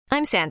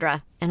I'm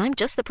Sandra, and I'm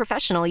just the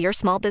professional your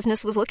small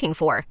business was looking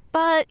for.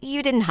 But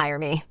you didn't hire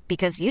me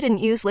because you didn't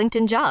use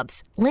LinkedIn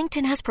Jobs.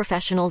 LinkedIn has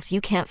professionals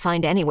you can't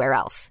find anywhere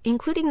else,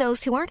 including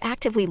those who aren't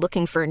actively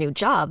looking for a new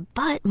job,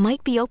 but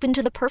might be open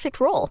to the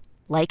perfect role,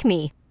 like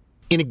me.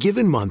 In a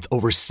given month,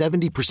 over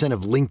 70%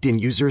 of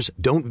LinkedIn users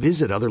don't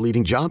visit other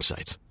leading job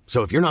sites.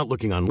 So if you're not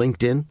looking on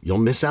LinkedIn, you'll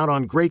miss out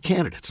on great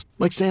candidates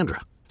like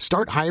Sandra.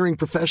 Start hiring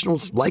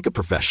professionals like a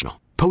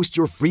professional. Post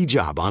your free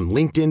job on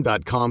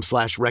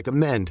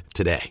linkedin.com/recommend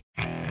today.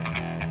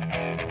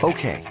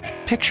 Okay,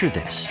 picture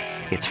this.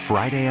 It's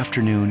Friday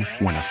afternoon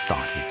when a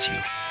thought hits you.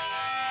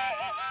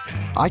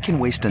 I can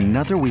waste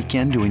another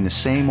weekend doing the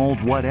same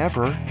old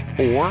whatever,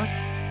 or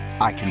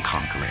I can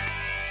conquer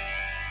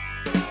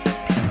it.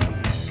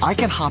 I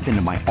can hop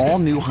into my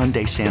all-new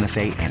Hyundai Santa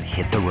Fe and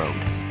hit the road.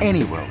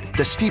 Any road.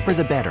 The steeper,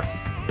 the better.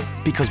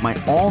 Because my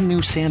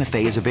all-new Santa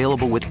Fe is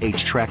available with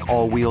H-Track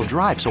all-wheel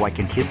drive, so I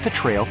can hit the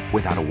trail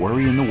without a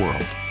worry in the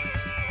world.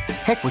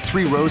 Heck, with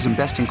 3 rows and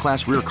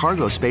best-in-class rear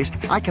cargo space,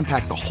 I can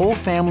pack the whole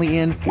family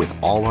in with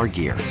all our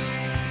gear.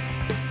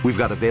 We've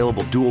got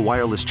available dual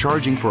wireless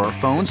charging for our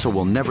phones, so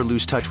we'll never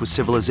lose touch with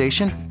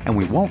civilization, and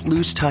we won't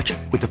lose touch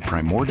with the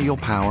primordial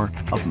power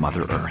of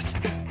Mother Earth.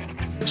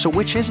 So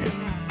which is it?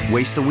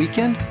 Waste the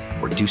weekend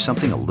or do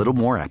something a little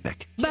more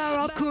epic?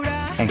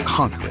 And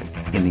conquer it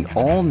in the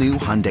all-new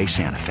Hyundai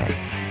Santa Fe.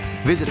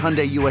 Visit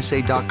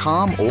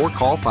HyundaiUSA.com or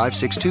call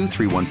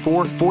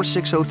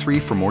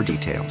 562-314-4603 for more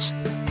details.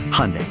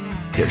 Hyundai,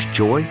 there's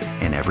joy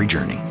in every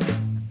journey.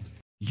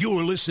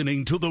 You're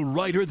listening to the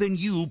Writer Than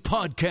You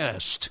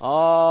podcast.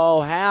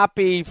 Oh,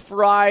 happy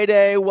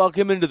Friday.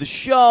 Welcome into the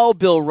show.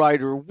 Bill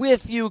Ryder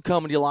with you,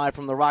 coming to you live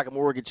from the Rocket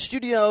Mortgage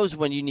Studios.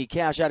 When you need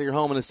cash out of your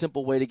home and a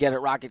simple way to get it,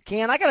 Rocket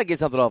can. I got to get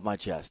something off my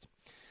chest.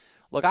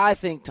 Look, I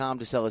think Tom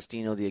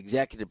DeCelestino, the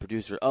executive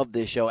producer of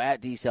this show at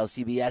DCL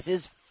CBS,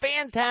 is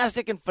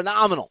fantastic and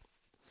phenomenal.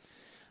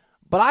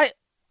 But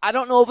I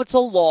don't know if it's a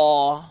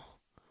law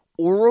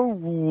or a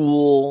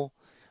rule,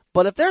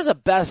 but if there's a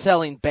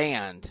best-selling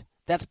band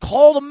that's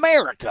called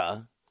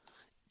America,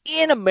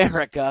 in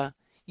America,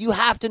 you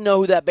have to know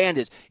who that band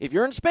is. If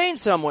you're in Spain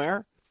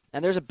somewhere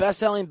and there's a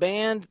best-selling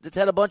band that's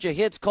had a bunch of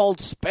hits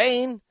called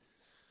Spain,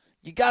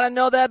 you got to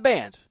know that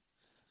band.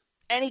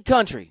 Any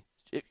country.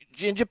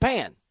 In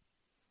Japan.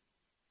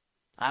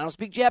 I don't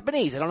speak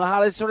Japanese. I don't know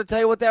how to sort of tell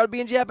you what that would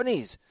be in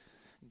Japanese.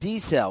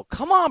 D-Cell.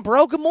 Come on,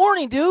 bro. Good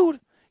morning, dude.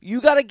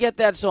 You got to get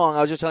that song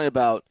I was just telling you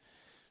about.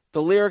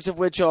 The lyrics of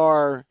which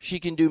are,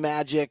 she can do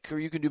magic, or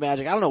you can do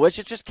magic. I don't know which.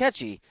 It's just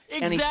catchy.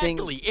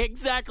 Exactly.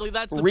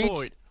 That's the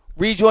point.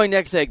 Rejoin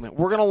next segment.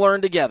 We're going to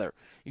learn together.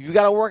 If you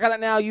got to work on it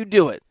now, you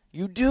do it.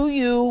 You do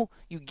you.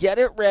 You get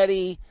it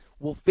ready.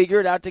 We'll figure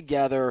it out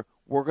together.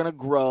 We're going to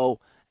grow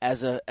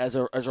as a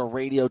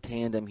radio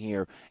tandem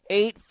here.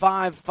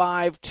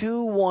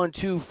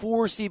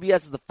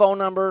 855-2124-CBS is the phone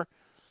number.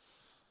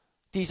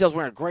 D-Cell's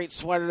wearing a great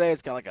sweater today.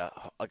 It's got like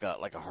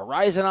a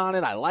horizon on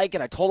it. I like it.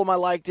 I told him I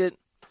liked it.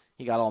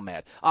 He got all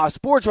mad.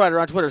 Sports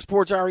Writer on Twitter,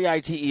 Sports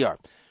REITER.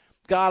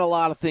 Got a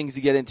lot of things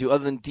to get into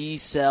other than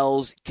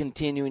D-Cell's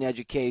continuing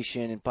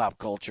education and pop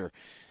culture.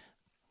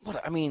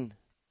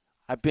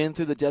 I've been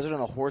through the desert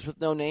on a horse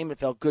with no name. It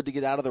felt good to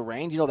get out of the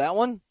rain. You know that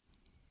one?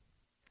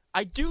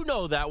 I do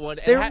know that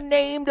one. They're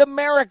named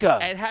America.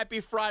 And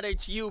happy Friday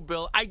to you,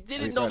 Bill. I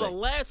didn't know the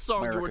last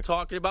song you were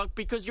talking about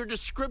because your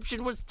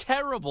description was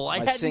terrible.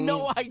 I had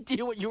no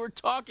idea what you were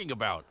talking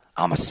about.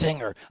 I'm a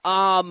singer.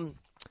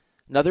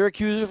 Another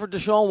accuser for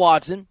Deshaun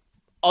Watson.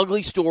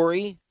 Ugly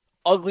story.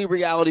 Ugly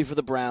reality for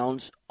the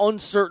Browns.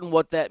 Uncertain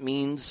what that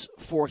means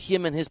for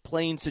him and his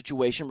playing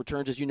situation.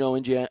 Returns, as you know,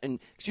 in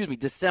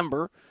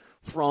December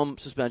from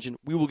suspension.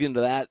 We will get into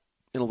that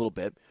in a little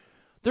bit.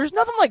 There's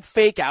nothing like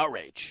fake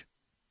outrage.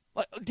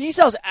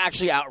 D-Cell's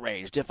actually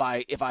outraged if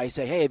I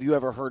say, hey, have you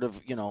ever heard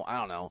of, I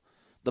don't know,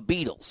 the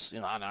Beatles?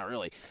 Not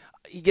really.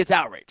 He gets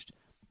outraged.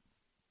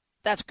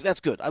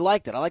 That's good. I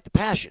like that. I like the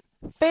passion.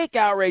 Fake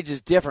outrage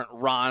is different,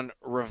 Ron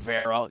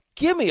Rivera.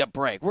 Give me a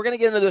break. We're going to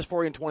get into this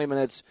for you in 20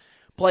 minutes.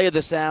 Play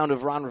the sound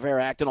of Ron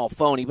Rivera acting all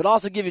phony, but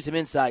also give you some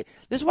insight.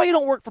 This is why you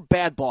don't work for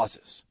bad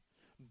bosses.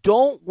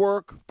 Don't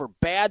work for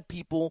bad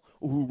people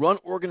who run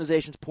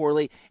organizations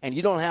poorly, and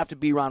you don't have to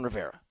be Ron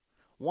Rivera.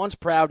 Once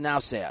proud, now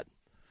sad.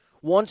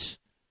 Once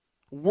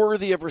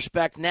worthy of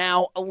respect,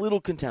 now a little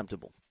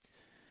contemptible.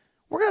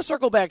 We're going to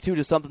circle back,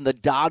 to something the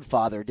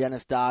Doddfather,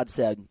 Dennis Dodd,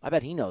 said. I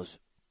bet he knows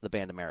the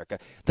band America.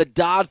 The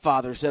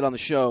Doddfather said on the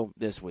show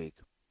this week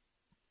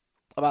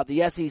about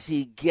the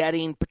SEC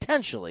getting,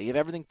 potentially, if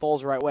everything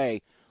falls the right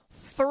way,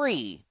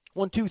 3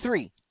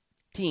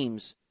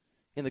 teams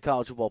in the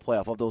college football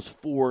playoff of those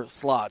 4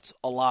 slots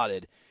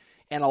allotted.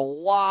 And a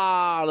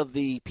lot of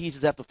the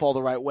pieces have to fall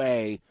the right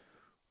way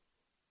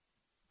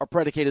are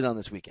predicated on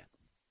this weekend,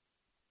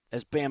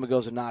 as Bama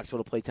goes to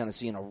Knoxville to play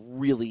Tennessee in a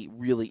really,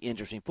 really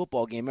interesting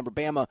football game. Remember,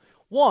 Bama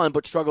won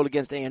but struggled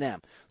against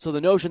A&M. So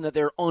the notion that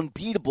they're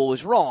unbeatable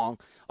is wrong,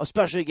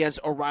 especially against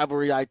a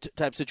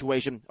rivalry-type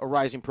situation, a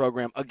rising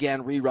program,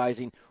 again,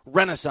 re-rising,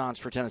 renaissance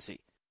for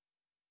Tennessee.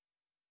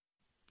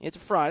 It's a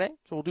Friday,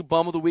 so we'll do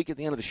Bum of the Week at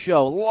the end of the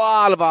show. A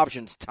lot of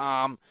options,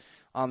 Tom,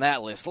 on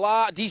that list.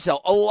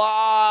 D-Cell, a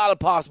lot of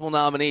possible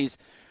nominees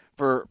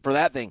for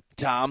that thing,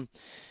 Tom.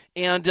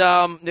 And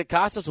Nick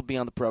Costas will be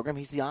on the program.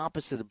 He's the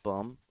opposite of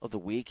Bum of the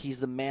Week. He's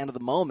the man of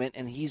the moment,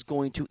 and he's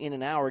going to, in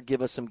an hour,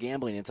 give us some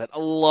gambling insight. I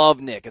love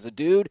Nick as a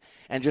dude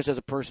and just as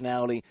a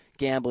personality,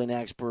 gambling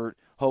expert,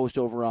 host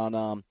over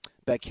on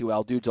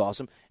BetQL. Dude's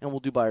awesome, and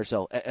we'll do buy or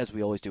sell, as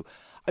we always do.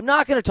 I'm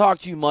not going to talk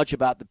to you much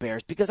about the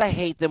Bears because I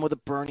hate them with a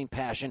burning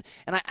passion,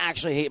 and I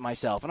actually hate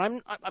myself.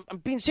 And I'm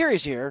being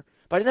serious here.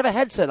 If I didn't have a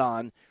headset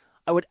on,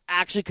 I would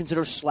actually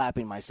consider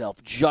slapping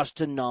myself just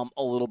to numb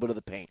a little bit of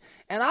the pain.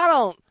 And I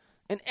don't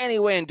in any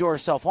way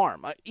endorse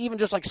self-harm, even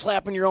just like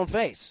slapping your own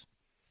face.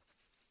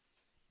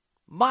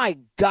 My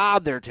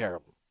God, they're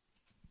terrible.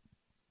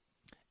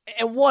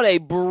 And what a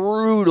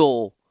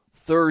brutal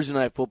Thursday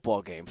night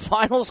football game.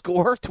 Final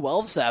score,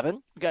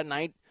 12-7.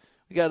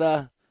 We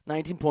got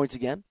 19 points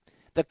again.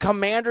 The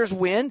Commanders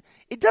win.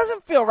 It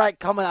doesn't feel right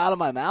coming out of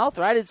my mouth,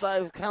 right? It's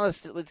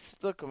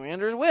the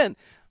Commanders win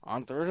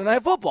on Thursday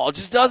Night Football. It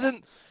just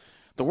doesn't.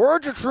 The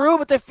words are true,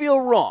 but they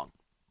feel wrong.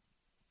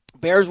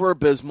 Bears were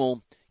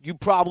abysmal. You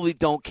probably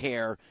don't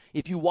care.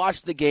 If you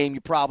watched the game,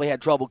 you probably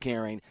had trouble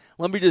caring.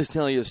 Let me just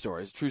tell you a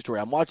story. It's a true story.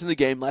 I'm watching the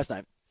game last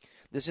night.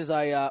 This is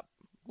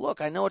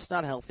look, I know it's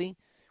not healthy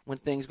when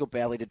things go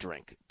badly to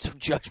drink. So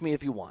judge me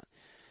if you want.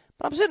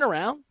 But I'm sitting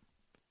around.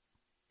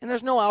 And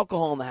there's no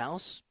alcohol in the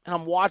house. And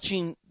I'm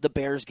watching the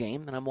Bears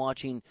game. And I'm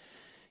watching,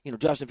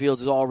 Justin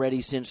Fields has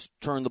already since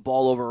turned the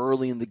ball over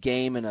early in the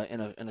game in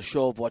a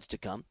show of what's to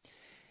come.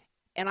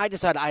 And I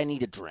decided I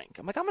need a drink.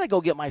 I'm going to go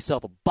get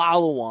myself a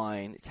bottle of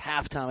wine. It's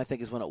halftime, I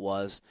think is when it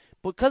was.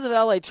 Because of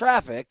L.A.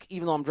 traffic,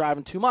 even though I'm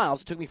driving 2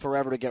 miles, it took me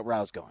forever to get where I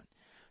was going.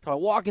 So I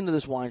walk into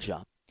this wine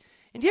shop.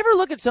 And do you ever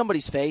look at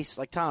somebody's face,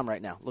 like Tom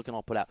right now, looking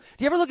all put out.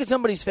 Do you ever look at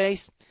somebody's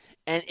face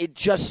and it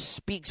just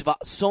speaks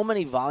so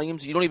many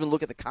volumes, you don't even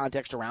look at the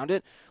context around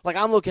it? Like,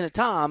 I'm looking at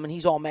Tom, and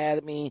he's all mad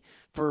at me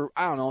for,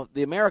 I don't know,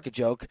 the America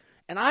joke,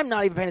 and I'm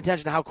not even paying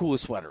attention to how cool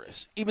his sweater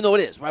is, even though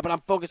it is, right? But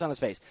I'm focused on his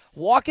face.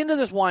 Walk into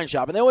this wine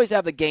shop, and they always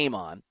have the game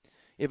on.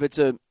 They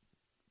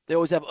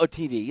always have a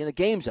TV, and the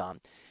game's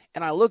on.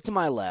 And I look to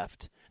my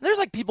left, and there's,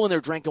 like, people in there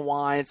drinking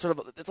wine. It's sort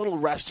of it's a little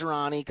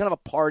restaurant-y, kind of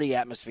a party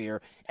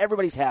atmosphere.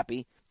 Everybody's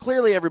happy.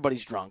 Clearly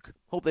everybody's drunk.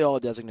 Hope they all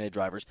have designated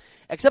drivers.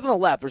 Except on the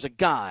left, there's a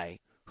guy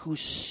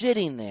who's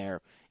sitting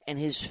there, and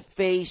his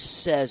face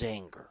says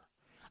anger.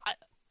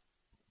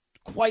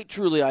 Quite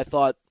truly, I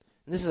thought,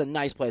 and this is a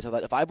nice place, I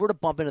thought if I were to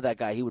bump into that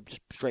guy, he would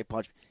just straight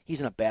punch me.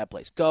 He's in a bad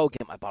place. Go,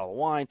 get my bottle of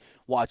wine,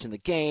 watching the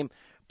game.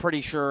 Pretty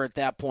sure at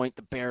that point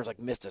the Bears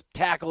missed a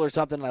tackle or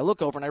something, and I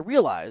look over and I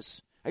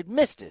realize I'd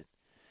missed it.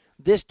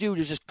 This dude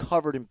is just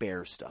covered in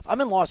Bears stuff.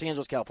 I'm in Los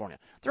Angeles, California.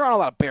 There aren't a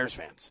lot of Bears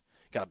fans.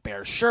 Got a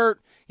Bears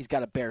shirt. He's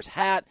got a Bears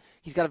hat.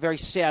 He's got a very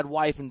sad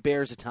wife in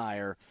Bears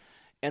attire.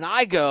 And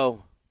I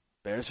go,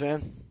 Bears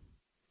fan?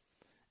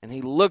 And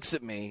he looks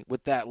at me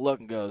with that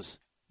look and goes,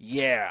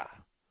 yeah.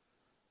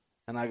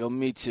 And I go,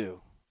 me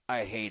too.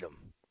 I hate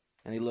him.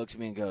 And he looks at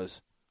me and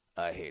goes,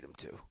 I hate him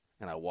too.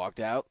 And I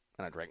walked out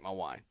and I drank my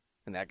wine.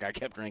 And that guy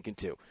kept drinking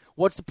too.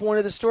 What's the point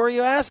of the story,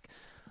 you ask?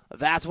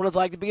 That's what it's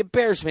like to be a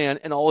Bears fan,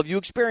 and all of you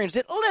experienced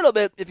it a little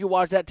bit if you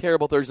watched that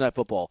terrible Thursday Night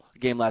Football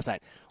game last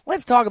night.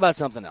 Let's talk about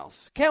something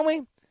else, can't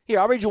we? Here,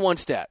 I'll read you one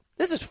stat.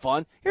 This is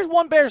fun. Here's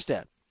one Bears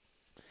stat.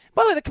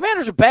 By the way, the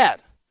Commanders are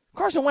bad.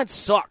 Carson Wentz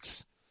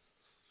sucks.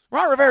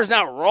 Ron Rivera's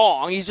not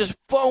wrong. He's just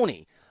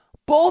phony.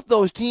 Both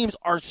those teams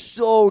are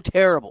so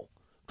terrible.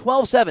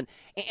 12-7.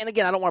 And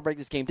again, I don't want to break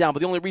this game down, but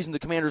the only reason the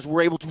Commanders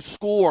were able to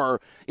score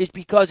is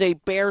because a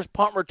Bears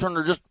punt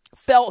returner just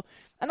fell.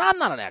 And I'm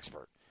not an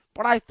expert,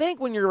 but I think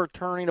when you're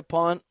returning a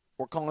punt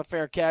or calling a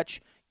fair catch,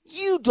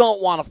 you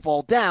don't want to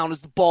fall down as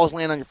the balls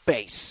land on your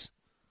face.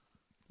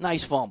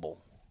 Nice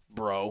fumble,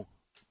 bro.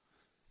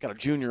 Got a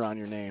junior on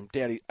your name.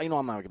 Daddy, I'm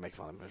not going to make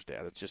fun of him as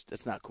dad.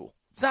 It's not cool.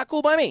 It's not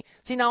cool by me.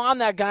 See, now I'm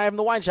that guy in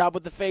the wine shop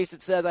with the face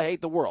that says I hate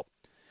the world.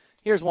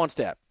 Here's one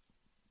stat.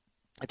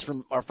 It's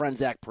from our friend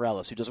Zach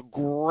Perellis, who does a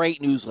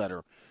great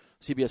newsletter,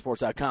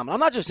 CBSSports.com. And I'm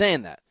not just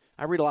saying that.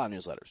 I read a lot of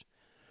newsletters.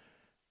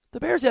 The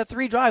Bears had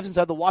 3 drives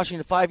inside the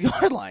Washington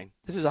 5-yard line.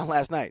 This is on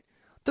last night.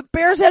 The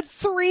Bears had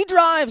 3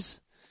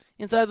 drives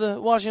inside the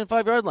Washington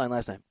 5-yard line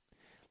last night.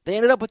 They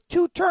ended up with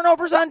 2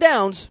 turnovers on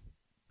downs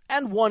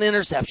and 1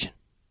 interception.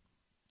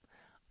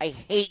 I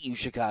hate you,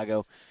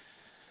 Chicago.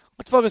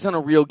 Let's focus on a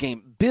real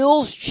game.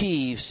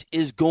 Bills-Chiefs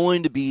is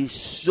going to be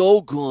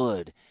so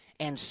good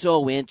and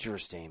so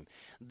interesting.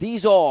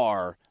 These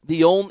are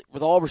the only,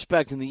 with all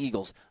respect in the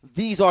Eagles,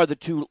 these are the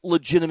 2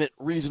 legitimate,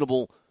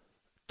 reasonable,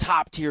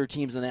 top-tier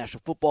teams in the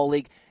National Football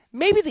League.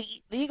 Maybe the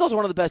Eagles are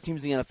one of the best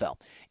teams in the NFL.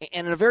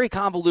 And in a very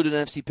convoluted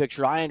NFC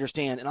picture, I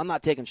understand, and I'm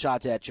not taking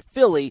shots at you,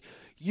 Philly,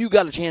 you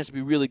got a chance to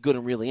be really good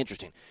and really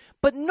interesting.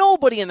 But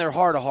nobody in their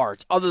heart of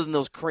hearts, other than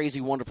those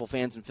crazy, wonderful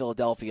fans in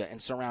Philadelphia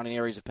and surrounding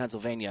areas of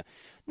Pennsylvania,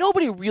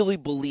 nobody really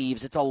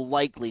believes it's a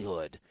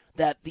likelihood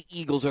that the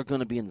Eagles are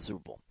going to be in the Super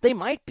Bowl. They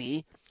might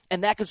be,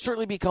 and that could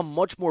certainly become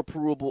much more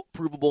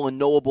provable and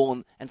knowable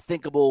and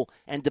thinkable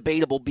and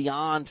debatable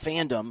beyond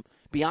fandom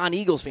beyond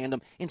Eagles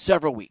fandom in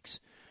several weeks.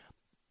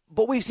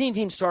 But we've seen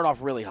teams start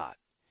off really hot.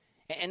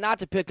 And not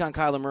to pick on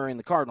Kyler Murray and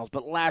the Cardinals,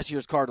 but last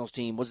year's Cardinals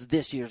team was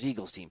this year's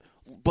Eagles team,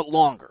 but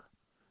longer.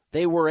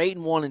 They were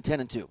 8-1 and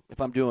 10-2.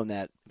 If I'm doing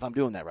that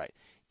right,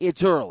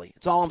 it's early.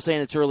 It's all I'm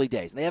saying. It's early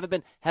days, and they haven't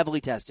been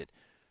heavily tested.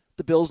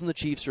 The Bills and the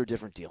Chiefs are a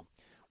different deal.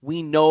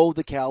 We know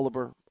the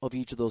caliber of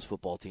each of those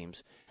football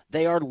teams.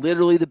 They are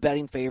literally the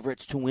betting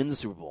favorites to win the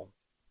Super Bowl.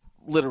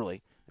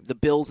 Literally, the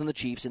Bills and the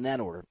Chiefs in that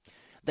order.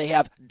 They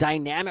have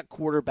dynamic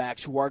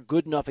quarterbacks who are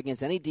good enough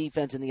against any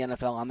defense in the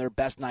NFL on their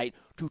best night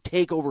to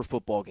take over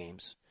football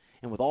games.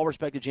 And with all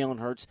respect to Jalen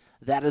Hurts,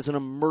 that is an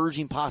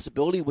emerging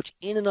possibility, which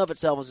in and of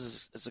itself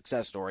is a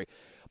success story.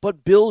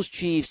 But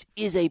Bills-Chiefs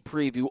is a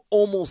preview,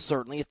 almost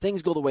certainly, if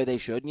things go the way they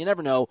should, and you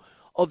never know,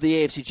 of the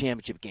AFC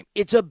Championship game.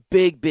 It's a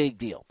big, big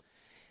deal.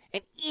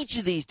 And each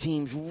of these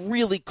teams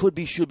really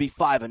should be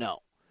 5-0.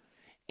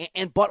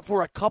 And but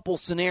for a couple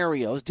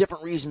scenarios,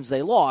 different reasons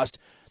they lost,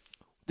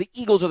 the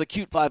Eagles are the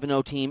cute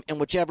 5-0 team, and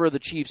whichever of the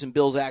Chiefs and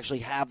Bills actually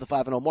have the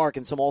 5-0 mark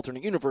in some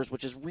alternate universe,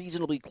 which is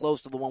reasonably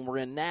close to the one we're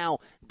in now,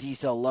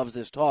 D-Cell loves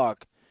this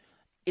talk,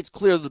 it's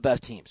clearly the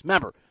best teams.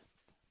 Remember,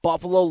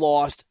 Buffalo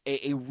lost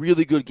a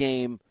really good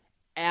game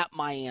at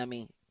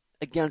Miami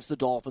against the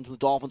Dolphins. The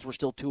Dolphins were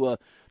still Tua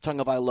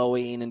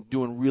Tagovailoa and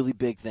doing really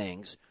big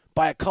things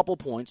by a couple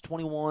points,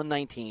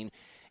 21-19.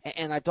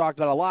 And I've talked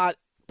about it a lot,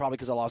 probably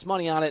because I lost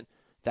money on it.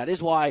 That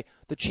is why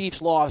the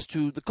Chiefs lost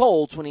to the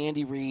Colts when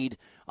Andy Reid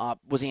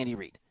was Andy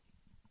Reid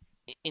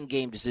in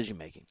game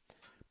decision-making.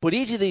 But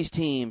each of these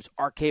teams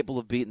are capable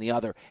of beating the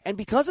other. And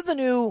because of the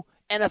new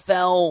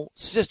NFL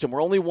system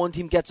where only one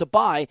team gets a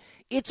bye,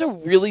 it's a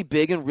really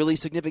big and really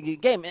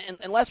significant game. And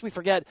unless we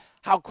forget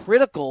how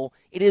critical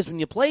it is when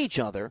you play each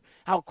other,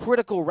 how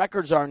critical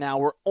records are now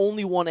where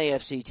only one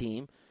AFC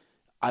team,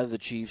 either the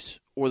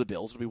Chiefs or the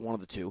Bills, it'll be one of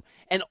the two,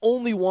 and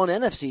only one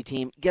NFC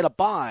team get a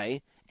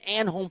bye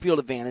and home field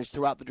advantage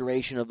throughout the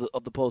duration of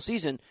the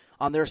postseason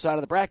on their side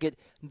of the bracket.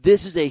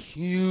 This is a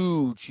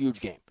huge, huge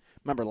game.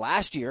 Remember,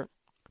 last year,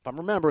 if I'm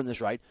remembering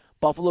this right,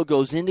 Buffalo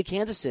goes into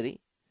Kansas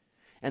City,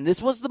 and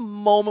this was the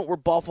moment where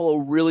Buffalo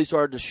really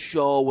started to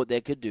show what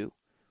they could do.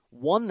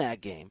 Won that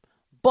game,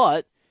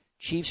 but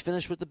Chiefs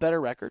finished with the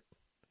better record.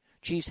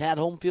 Chiefs had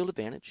home field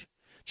advantage.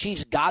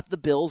 Chiefs got the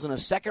Bills in a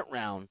second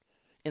round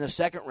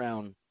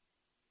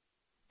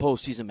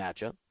postseason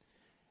matchup,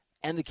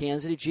 and the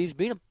Kansas City Chiefs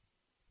beat them.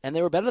 And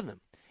they were better than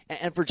them.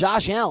 And for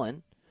Josh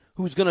Allen,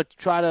 who's going to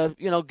try to,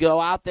 go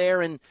out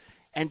there and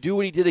do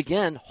what he did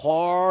again,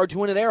 hard to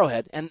win at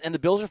Arrowhead, and the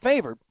Bills are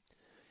favored.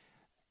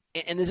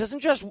 And this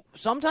isn't just,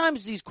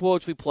 sometimes these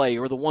quotes we play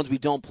or the ones we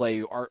don't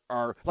play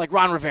are like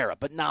Ron Rivera,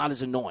 but not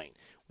as annoying.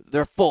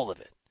 They're full of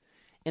it.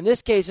 In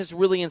this case, it's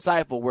really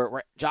insightful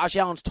where Josh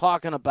Allen's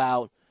talking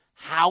about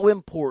how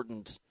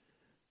important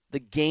the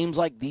games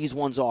like these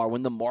ones are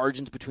when the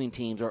margins between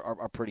teams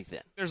are pretty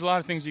thin. There's a lot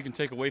of things you can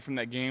take away from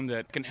that game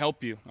that can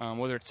help you,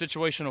 whether it's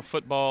situational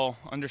football,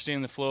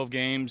 understanding the flow of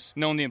games,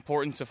 knowing the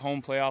importance of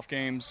home playoff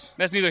games.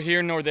 That's neither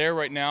here nor there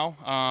right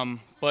now,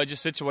 but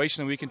just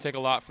situationally we can take a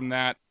lot from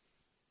that.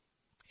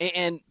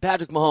 And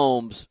Patrick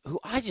Mahomes, who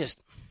I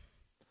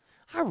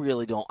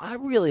really hope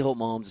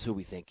Mahomes is who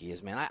we think he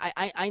is, man.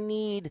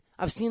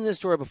 I've seen this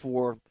story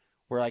before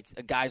where like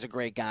a guy's a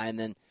great guy and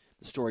then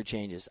the story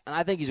changes. And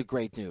I think he's a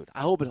great dude.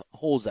 I hope it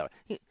holds that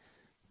way.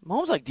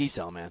 Mahomes like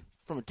D-Cell, man.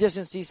 From a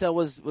distance, D-Cell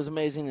was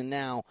amazing, and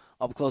now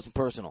up close and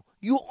personal.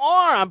 You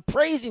are. I'm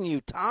praising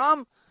you,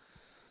 Tom.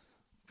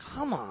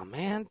 Come on,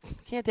 man.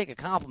 Can't take a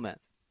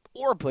compliment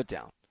or a put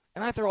down.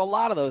 And I throw a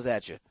lot of those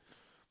at you,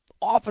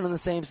 often in the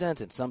same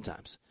sentence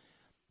sometimes.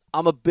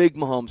 I'm a big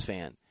Mahomes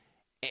fan,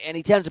 and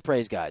he tends to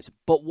praise guys.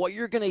 But what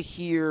you're going to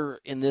hear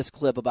in this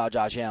clip about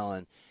Josh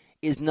Allen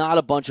is not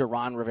a bunch of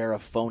Ron Rivera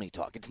phony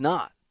talk. It's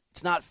not.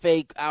 It's not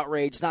fake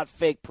outrage. It's not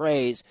fake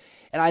praise.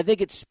 And I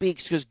think it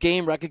speaks because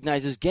game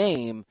recognizes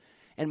game.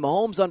 And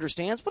Mahomes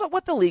understands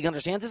what the league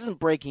understands. This isn't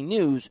breaking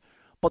news,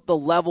 but the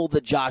level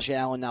that Josh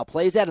Allen now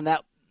plays at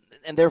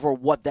and therefore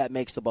what that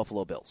makes the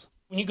Buffalo Bills.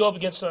 When you go up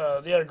against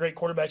the other great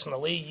quarterbacks in the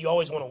league, you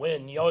always want to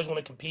win. You always want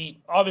to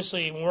compete.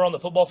 Obviously, when we're on the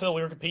football field,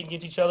 we were competing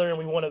against each other, and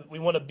we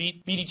want to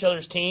beat each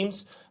other's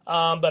teams.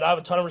 But I have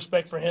a ton of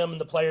respect for him and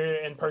the player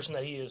and person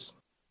that he is.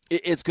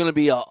 It's going to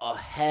be a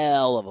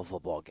hell of a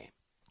football game.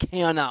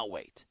 Cannot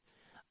wait.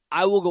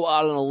 I will go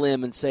out on a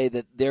limb and say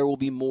that there will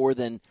be more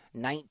than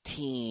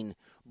 19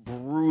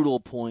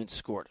 brutal points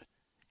scored.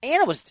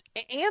 And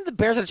the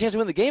Bears had a chance to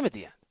win the game at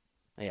the end.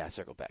 Yeah, I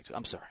circled back to it.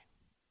 I'm sorry.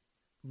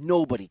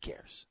 Nobody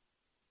cares.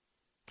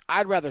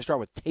 I'd rather start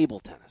with table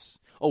tennis.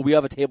 Oh, we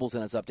have a table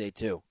tennis update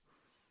too.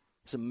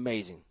 It's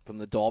amazing. From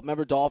the Dolphins.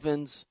 Remember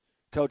Dolphins?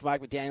 Coach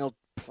Mike McDaniel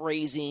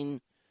praising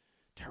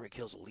Tyreek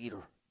Hill's a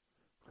leader.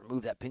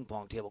 Remove that ping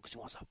pong table because he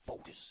wants to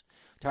focus.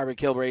 Tyreek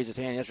Hill raised his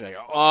hand yesterday.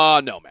 Oh,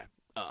 no, man.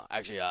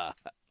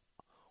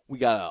 We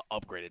got an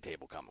upgraded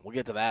table coming. We'll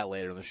get to that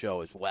later in the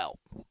show as well.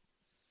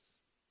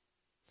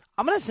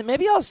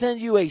 Maybe I'll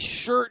send you a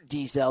shirt,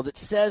 D-Cell, that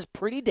says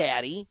Pretty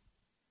Daddy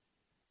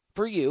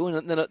for you,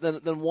 and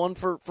then one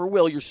for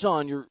Will, your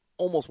son. You're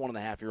almost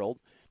 1.5-year-old.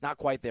 Not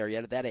quite there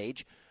yet at that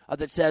age.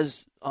 that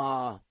says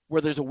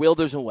where there's a will,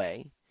 there's a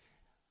way.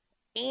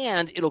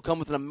 And it'll come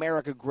with an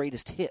America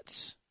Greatest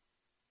Hits.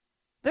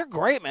 They're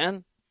great,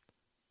 man.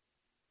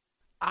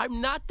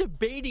 I'm not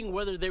debating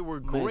whether they were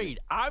great. Amazing.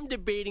 I'm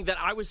debating that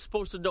I was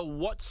supposed to know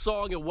what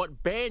song and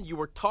what band you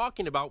were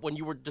talking about when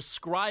you were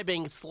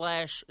describing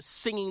 /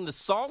 singing the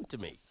song to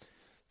me.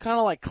 Kind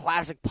of like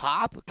classic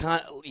pop.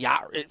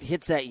 It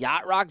hits that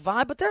yacht rock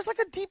vibe, but there's like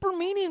a deeper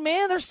meaning,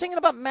 man. They're singing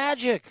about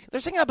magic. They're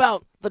singing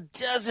about the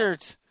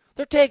desert.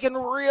 They're taking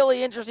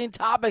really interesting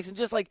topics and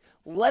just like,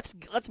 let's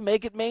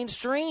make it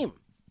mainstream.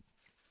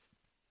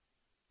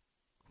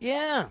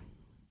 Yeah.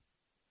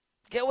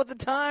 Get with the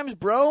times,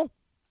 bro.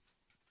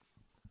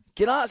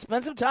 Get on,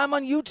 spend some time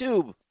on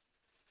YouTube.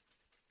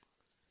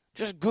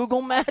 Just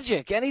Google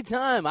Magic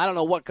anytime. I don't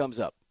know what comes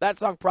up. That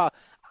song,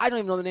 I don't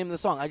even know the name of the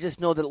song. I just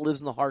know that it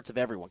lives in the hearts of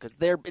everyone because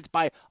it's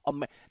by.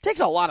 It takes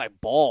a lot of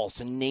balls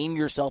to name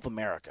yourself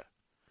America.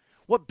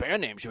 What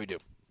band name should we do?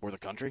 We're the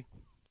country,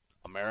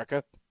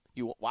 America.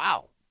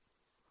 Wow.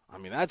 I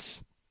mean,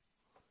 that's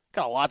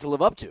got a lot to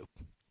live up to.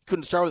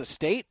 Couldn't start with a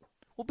state.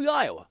 We'll be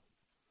Iowa.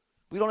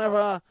 We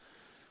don't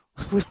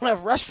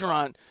have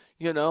restaurant.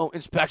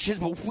 Inspections,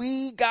 but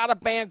we got a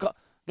band called...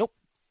 Nope.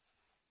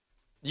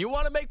 You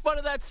want to make fun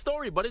of that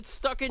story, but it's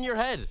stuck in your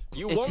head.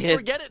 You won't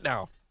forget it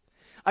now.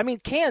 I mean,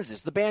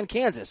 Kansas, the band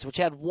Kansas, which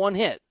had one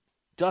hit,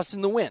 Dust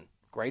in the Wind.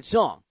 Great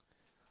song.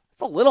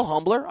 It's a little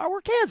humbler.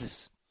 We're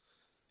Kansas.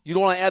 You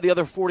don't want to add the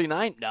other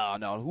 49?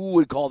 No. Who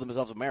would call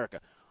themselves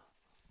America?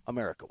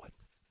 America would.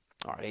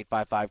 All right,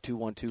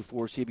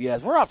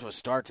 855-2124-CBS. We're off to a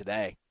start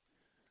today.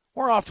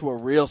 We're off to a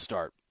real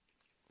start.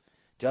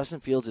 Justin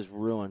Fields is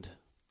ruined.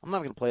 I'm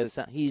not going to play this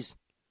out. He's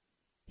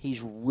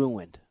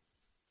ruined.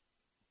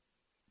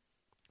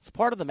 It's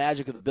part of the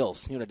magic of the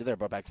Bills. You know what I did there?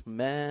 Brought back some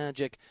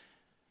magic.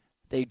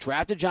 They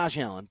drafted Josh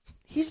Allen.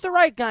 He's the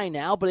right guy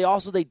now, but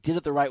they did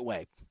it the right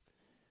way.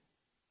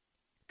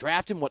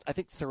 Drafted him,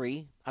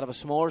 3 out of a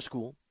smaller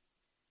school.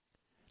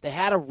 They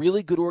had a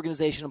really good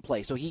organization in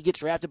place. So he gets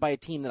drafted by a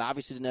team that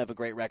obviously didn't have a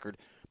great record,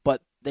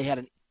 but they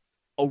had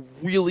a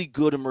really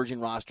good emerging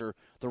roster,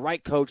 the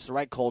right coach, the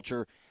right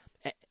culture.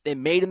 They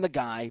made him the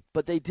guy,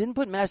 but they didn't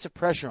put massive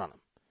pressure on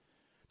him.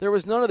 There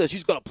was none of this,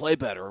 he's got to play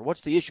better, or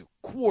what's the issue?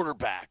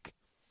 Quarterback.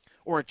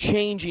 Or a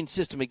changing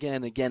system again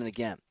and again and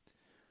again.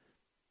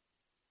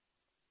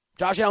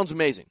 Josh Allen's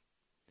amazing,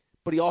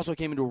 but he also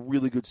came into a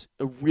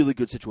really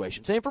good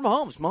situation. Same for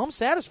Mahomes. Mahomes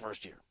had his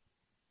first year.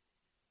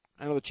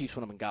 I know the Chiefs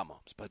went up and got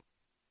Mahomes, but,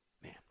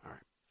 man, all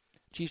right.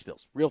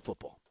 Chiefs-Bills, real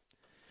football.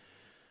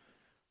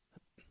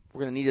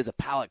 We're going to need as a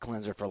palate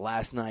cleanser for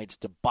last night's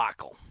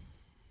debacle.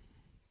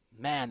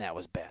 Man, that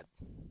was bad.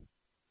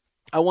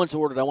 I once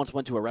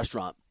went to a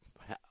restaurant,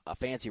 a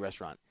fancy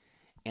restaurant,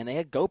 and they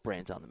had goat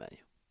brains on the menu.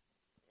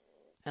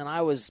 And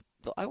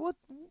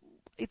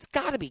it's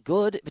got to be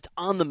good if it's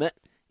on the menu.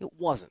 It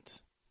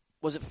wasn't.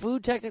 Was it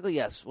food technically?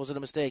 Yes. Was it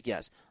a mistake?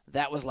 Yes.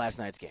 That was last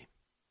night's game.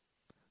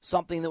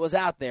 Something that was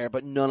out there,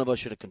 but none of us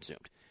should have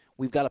consumed.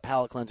 We've got a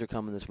palate cleanser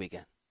coming this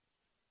weekend.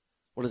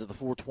 What is it, the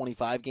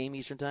 4:25 game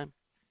Eastern time?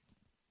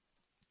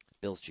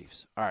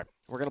 Bills-Chiefs. All right.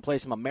 We're going to play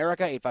some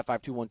America,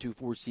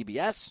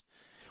 855-2124-CBS.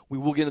 We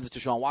will get into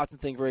this Deshaun Watson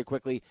thing very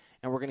quickly,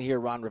 and we're going to hear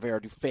Ron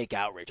Rivera do fake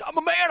outrage. I'm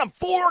a man, I'm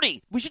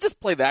 40! We should just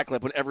play that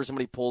clip whenever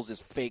somebody pulls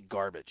this fake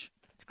garbage.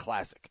 It's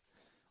classic.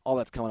 All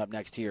that's coming up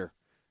next here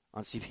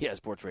on CBS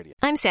Sports Radio.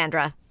 I'm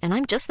Sandra, and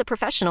I'm just the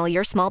professional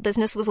your small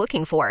business was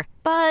looking for.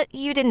 But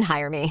you didn't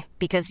hire me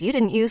because you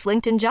didn't use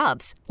LinkedIn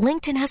Jobs.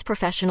 LinkedIn has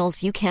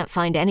professionals you can't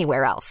find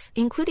anywhere else,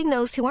 including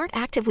those who aren't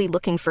actively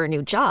looking for a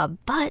new job,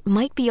 but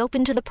might be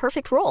open to the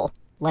perfect role,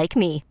 like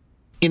me.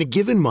 In a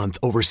given month,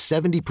 over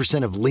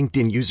 70% of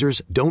LinkedIn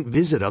users don't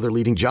visit other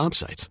leading job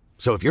sites.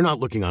 So if you're not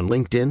looking on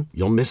LinkedIn,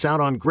 you'll miss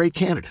out on great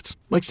candidates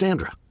like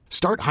Sandra.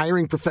 Start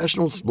hiring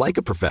professionals like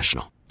a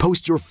professional.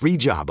 Post your free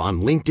job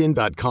on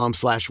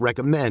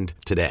linkedin.com/recommend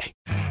today.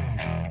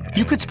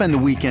 You could spend the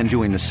weekend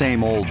doing the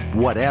same old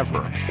whatever,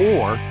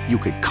 or you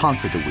could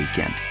conquer the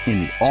weekend in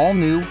the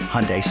all-new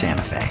Hyundai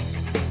Santa Fe.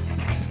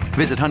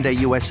 Visit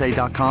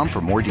HyundaiUSA.com for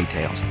more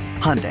details.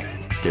 Hyundai,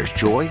 there's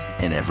joy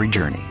in every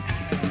journey.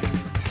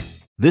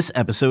 This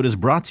episode is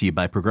brought to you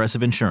by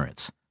Progressive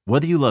Insurance.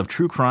 Whether you love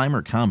true crime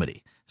or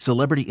comedy,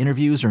 celebrity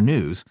interviews or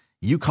news,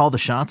 you call the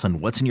shots on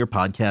what's in your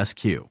podcast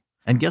queue.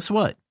 And guess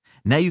what?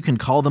 Now you can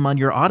call them on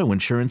your auto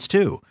insurance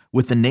too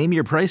with the Name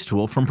Your Price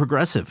tool from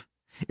Progressive.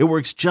 It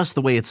works just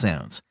the way it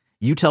sounds.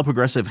 You tell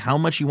Progressive how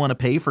much you want to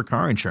pay for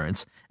car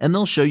insurance, and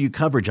they'll show you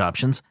coverage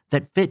options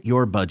that fit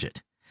your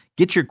budget.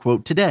 Get your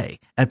quote today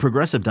at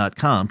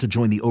Progressive.com to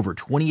join the over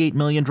 28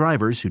 million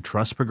drivers who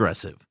trust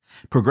Progressive.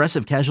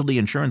 Progressive Casualty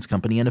Insurance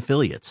Company and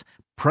Affiliates.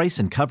 Price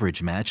and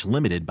coverage match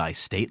limited by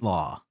state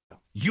law.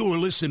 You're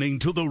listening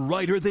to the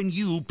Writer Than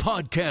You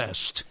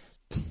podcast.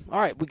 All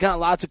right, we got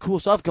lots of cool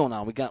stuff going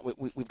on.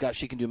 We've got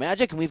She Can Do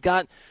Magic, and we've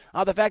got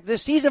the fact that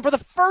this season, for the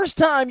first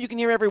time, you can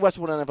hear every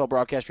Westwood NFL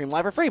broadcast stream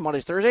live for free,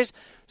 Mondays, Thursdays,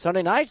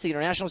 Sunday nights, the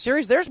International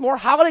Series. There's more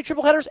holiday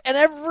triple headers and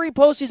every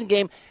postseason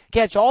game.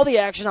 Catch all the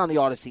action on the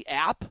Odyssey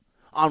app,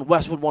 on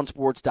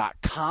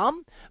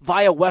WestwoodOneSports.com,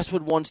 via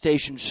Westwood One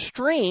Station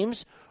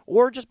streams,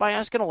 or just by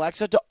asking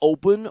Alexa to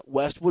open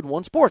Westwood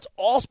One Sports.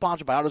 All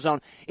sponsored by AutoZone.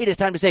 It is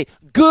time to say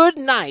good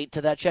night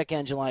to that check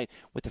engine light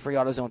with the free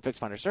AutoZone Fix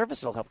Finder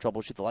service. It'll help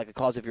troubleshoot the likely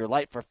cause of your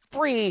light for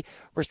free.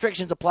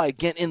 Restrictions apply.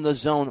 Get in the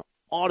zone,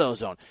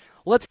 AutoZone.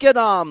 Let's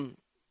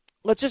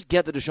just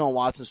get the Deshaun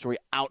Watson story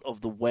out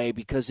of the way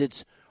because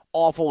it's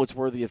awful. It's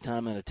worthy of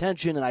time and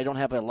attention, and I don't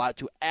have a lot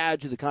to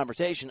add to the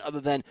conversation other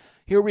than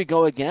here we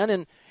go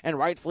again, and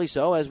rightfully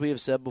so, as we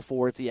have said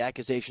before, if the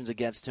accusations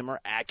against him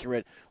are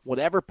accurate,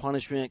 whatever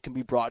punishment can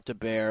be brought to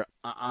bear,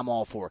 I'm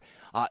all for.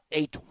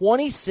 A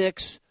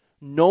 26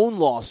 known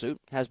lawsuit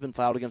has been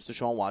filed against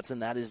Deshaun Watson.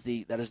 That is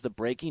the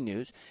breaking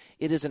news.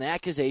 It is an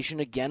accusation,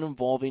 again,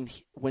 involving,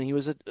 when he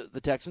was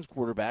the Texans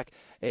quarterback,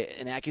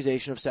 an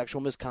accusation of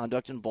sexual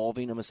misconduct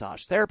involving a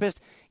massage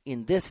therapist.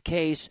 In this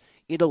case,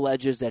 it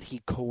alleges that he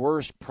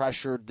coerced,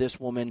 pressured this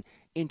woman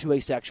into a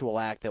sexual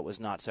act that was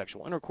not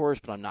sexual intercourse,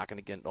 but I'm not going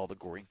to get into all the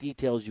gory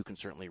details. You can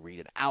certainly read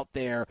it out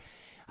there.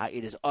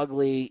 It is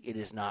ugly. It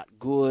is not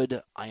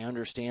good. I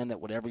understand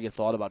that whatever you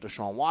thought about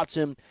Deshaun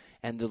Watson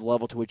and the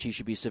level to which he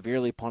should be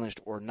severely punished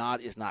or not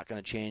is not going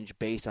to change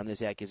based on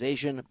this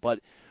accusation. But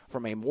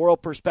from a moral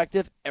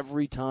perspective,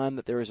 every time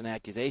that there is an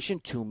accusation,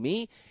 to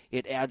me,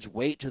 it adds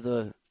weight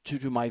to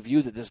my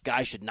view that this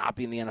guy should not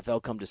be in the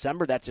NFL come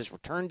December. That's his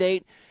return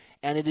date.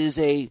 And it is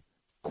a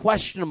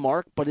question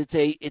mark, but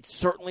it's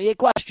certainly a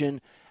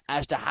question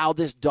as to how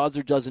this does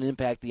or doesn't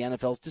impact the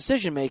NFL's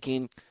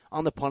decision-making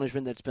on the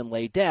punishment that's been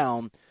laid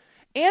down.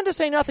 And to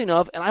say nothing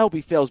of, and I hope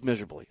he fails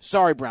miserably.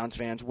 Sorry, Browns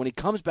fans. When he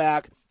comes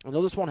back, I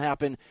know this won't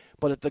happen,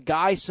 but if the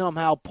guy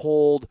somehow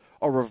pulled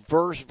a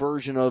reverse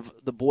version of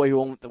the boy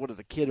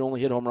the kid who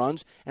only hit home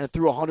runs and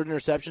threw 100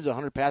 interceptions,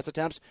 100 pass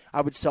attempts,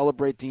 I would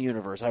celebrate the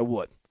universe. I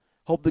would.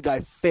 Hope the guy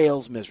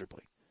fails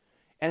miserably.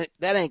 And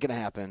that ain't going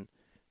to happen.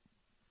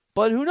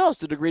 But who knows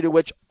the degree to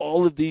which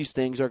all of these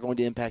things are going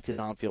to impact his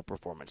on-field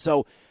performance.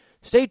 So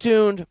stay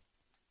tuned.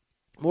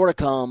 More to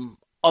come.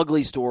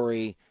 Ugly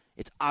story.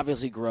 It's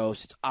obviously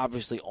gross. It's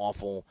obviously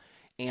awful.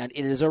 And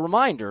it is a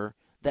reminder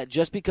that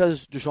just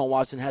because Deshaun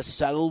Watson has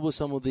settled with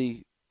some of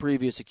the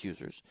previous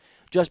accusers,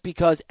 just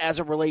because as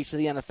it relates to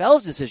the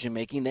NFL's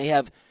decision-making, they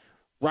have,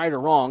 right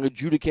or wrong,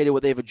 adjudicated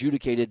what they've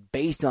adjudicated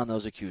based on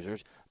those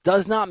accusers,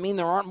 does not mean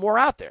there aren't more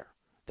out there.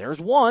 There's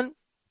one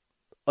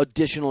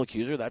additional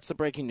accuser. That's the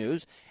breaking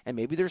news. And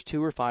maybe there's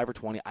 2 or 5 or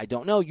 20. I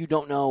don't know. You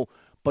don't know.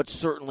 But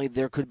certainly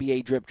there could be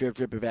a drip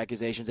of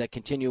accusations that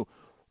continue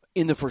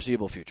in the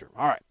foreseeable future.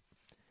 All right.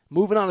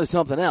 Moving on to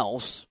something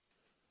else.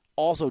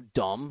 Also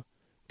dumb.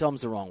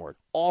 Dumb's the wrong word.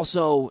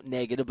 Also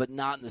negative, but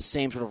not in the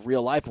same sort of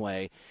real-life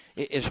way,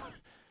 is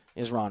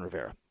Ron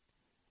Rivera.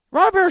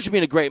 Ron Rivera should be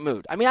in a great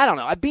mood. I mean, I don't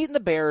know. I've beaten the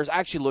Bears. I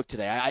actually looked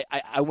today.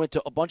 I went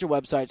to a bunch of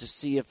websites to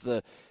see if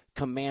the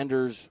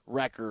Commanders'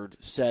 record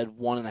said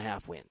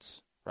 1.5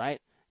 wins.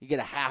 Right? You get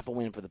a half a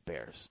win for the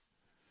Bears.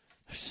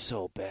 They're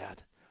so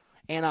bad.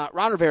 And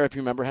Ron Rivera, if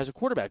you remember, has a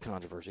quarterback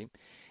controversy.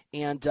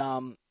 And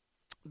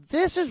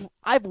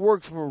I've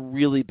worked for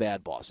really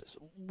bad bosses.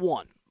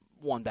 One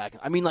back.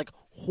 I mean, like,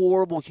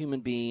 horrible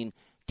human being,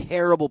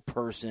 terrible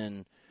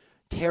person,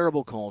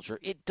 terrible culture.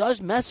 It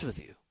does mess with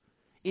you.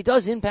 It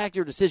does impact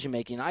your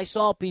decision-making. I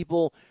saw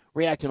people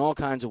react in all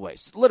kinds of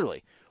ways.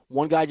 Literally,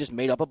 one guy just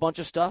made up a bunch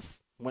of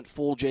stuff, went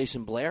full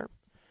Jason Blair.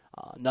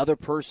 Another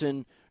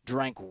person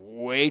drank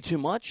way too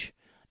much.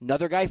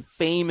 Another guy,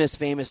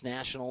 famous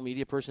national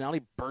media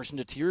personality, burst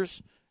into tears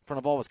in front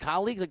of all his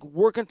colleagues. Like,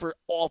 working for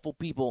awful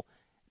people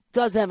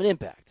does have an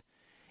impact.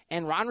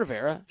 And Ron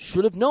Rivera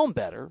should have known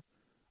better.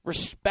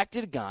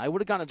 Respected guy,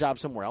 would have gotten a job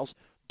somewhere else.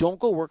 Don't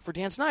go work for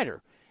Dan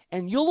Snyder.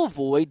 And you'll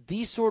avoid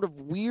these sort of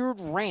weird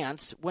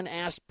rants when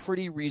asked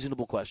pretty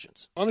reasonable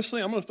questions.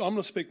 Honestly, I'm going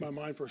to speak my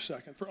mind for a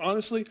second.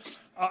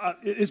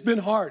 It's been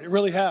hard. It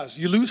really has.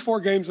 You lose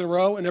 4 games in a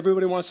row, and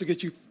everybody wants to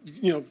get you,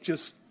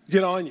 just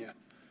get on you.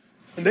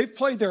 And they've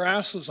played their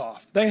asses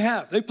off. They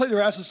have. They played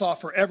their asses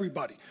off for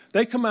everybody.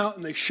 They come out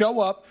and they show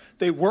up.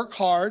 They work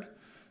hard.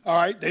 All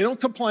right? They don't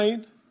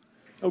complain.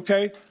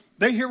 Okay?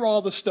 They hear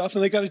all this stuff,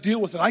 and they got to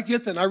deal with it. I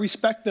get that, and I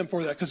respect them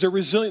for that because they're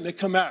resilient. They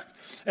come back.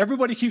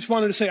 Everybody keeps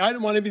wanting to say, I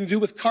didn't want anything to do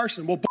with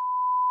Carson. Well,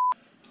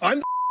 I'm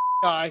the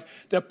guy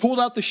that pulled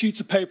out the sheets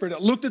of paper,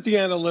 that looked at the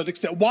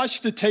analytics, that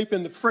watched the tape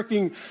in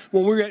the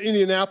when we were at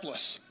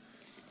Indianapolis.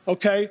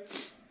 Okay?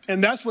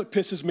 And that's what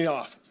pisses me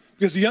off.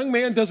 Because the young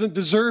man doesn't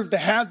deserve to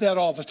have that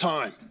all the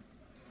time.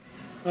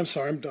 I'm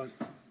sorry, I'm done.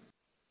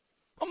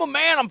 I'm a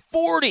man, I'm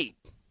 40.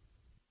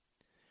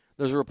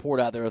 There's a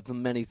report out there of the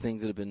many things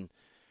that have been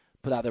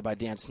put out there by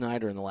Dan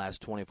Snyder in the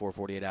last 24,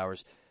 48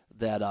 hours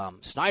that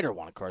Snyder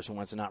wanted Carson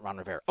Wentz and not Ron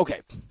Rivera.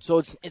 Okay, so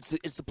it's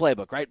the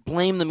playbook, right?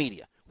 Blame the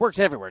media. Works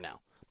everywhere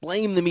now.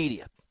 Blame the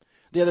media.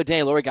 The other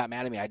day, Lori got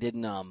mad at me. I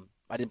didn't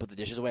put the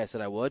dishes away. I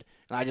said I would,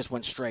 and I just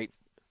went straight.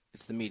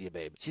 It's the media,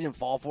 babe. She didn't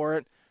fall for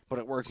it, but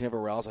it works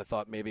everywhere else. I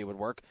thought maybe it would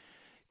work.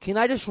 Can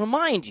I just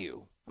remind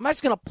you? I'm not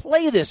just going to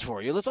play this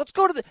for you. Let's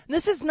go to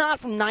this is not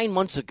from 9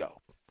 months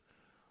ago.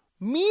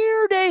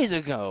 Mere days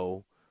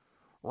ago,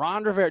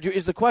 Ron Rivera,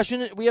 is the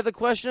question, we have the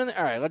question in there?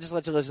 All right, let's just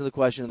let you listen to the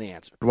question and the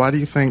answer. Why do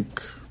you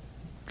think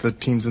the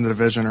teams in the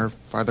division are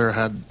farther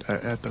ahead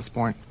at this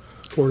point?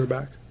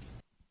 Quarterback,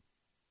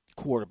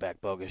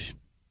 Bogusch.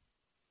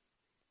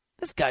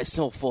 This guy's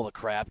so full of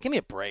crap. Give me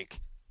a break.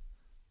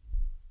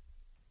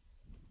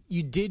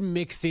 You did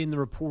mix in the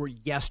report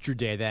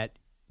yesterday that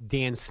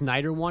Dan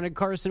Snyder wanted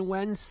Carson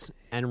Wentz,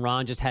 and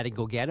Ron just had to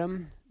go get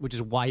him, which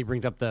is why he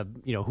brings up the,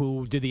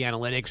 who did the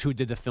analytics, who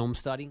did the film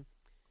study.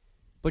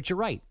 But you're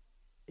right.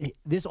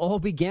 This all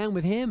began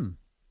with him.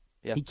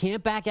 Yep. He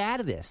can't back out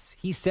of this.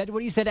 He said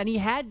what he said, and he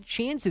had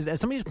chances. As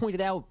somebody has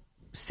pointed out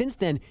since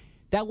then,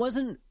 that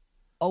wasn't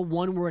a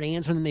one-word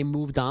answer and then they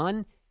moved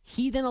on.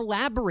 He then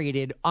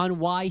elaborated on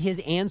why his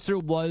answer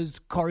was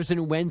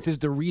Carson Wentz is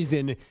the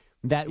reason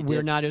that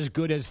we're not as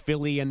good as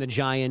Philly and the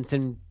Giants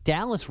and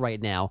Dallas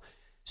right now.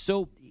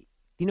 So,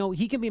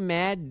 he can be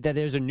mad that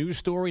there's a news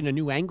story and a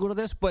new angle to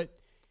this, but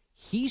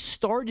he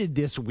started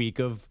this week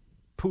of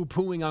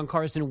poo-pooing on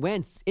Carson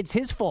Wentz. It's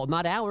his fault,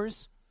 not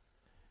ours.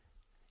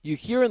 You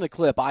hear in the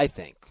clip, I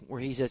think, where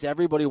he says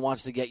everybody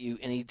wants to get you,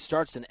 and he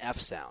starts an F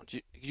sound.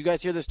 Did you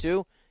guys hear this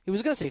too? He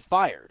was going to say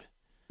fired.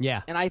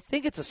 Yeah. And I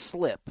think it's a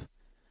slip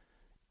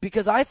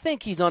because I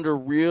think he's under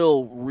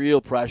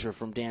real pressure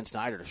from Dan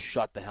Snyder to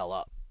shut the hell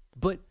up.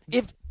 But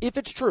if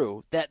it's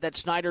true that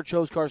Snyder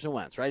chose Carson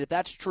Wentz, right? If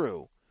that's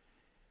true,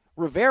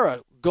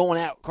 Rivera going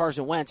at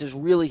Carson Wentz is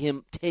really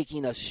him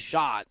taking a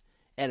shot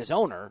at his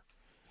owner,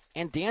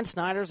 and Dan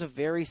Snyder's a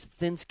very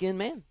thin-skinned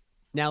man.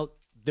 Now,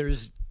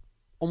 there's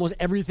almost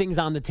everything's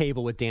on the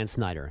table with Dan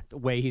Snyder, the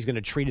way he's going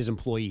to treat his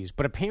employees.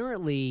 But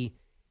apparently,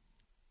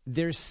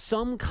 there's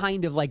some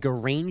kind of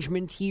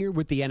arrangement here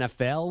with the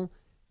NFL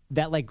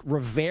that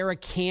Rivera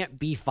can't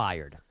be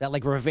fired. That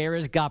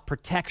Rivera's got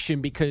protection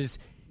because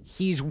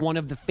he's one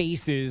of the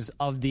faces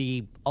of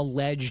the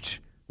alleged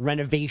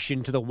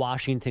renovation to the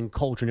Washington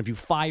culture. And if you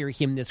fire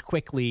him this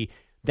quickly,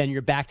 then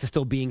you're back to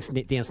still being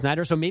Dan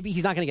Snyder. So maybe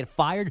he's not going to get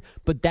fired,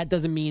 but that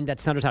doesn't mean that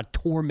Snyder's not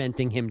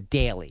tormenting him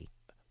daily.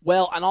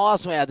 Well, and I'll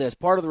also add this.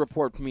 Part of the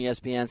report from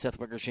ESPN, Seth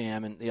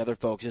Wickersham, and the other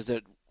folks is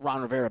that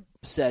Ron Rivera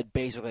said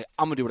basically,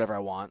 I'm going to do whatever I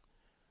want.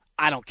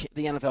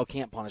 The NFL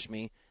can't punish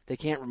me. They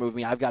can't remove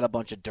me. I've got a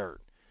bunch of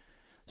dirt.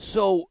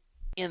 So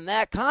in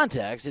that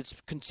context, it's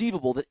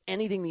conceivable that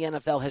anything the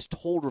NFL has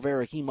told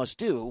Rivera he must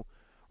do,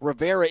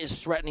 Rivera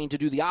is threatening to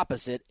do the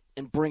opposite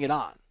and bring it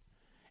on.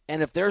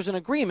 And if there's an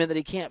agreement that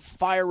he can't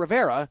fire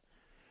Rivera,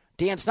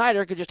 Dan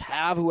Snyder could just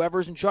have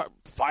whoever's in charge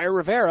fire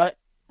Rivera,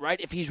 right?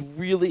 If he's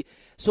really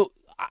so,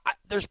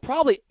 there's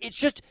probably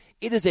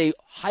it is a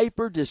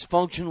hyper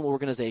dysfunctional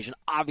organization,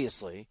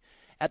 obviously,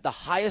 at the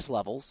highest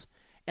levels,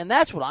 and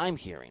that's what I'm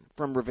hearing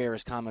from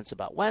Rivera's comments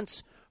about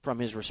Wentz, from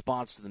his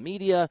response to the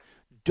media.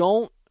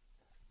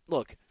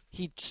 Look,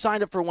 he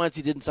signed up for Wentz,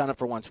 he didn't sign up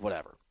for Wentz,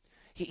 whatever.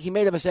 He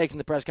made a mistake in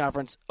the press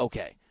conference.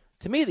 Okay.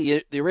 To me,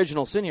 the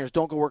original sin here is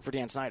don't go work for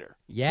Dan Snyder.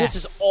 Yes.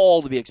 This is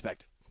all to be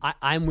expected.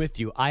 I'm with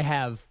you. I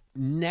have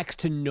next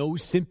to no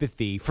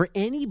sympathy for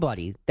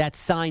anybody that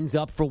signs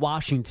up for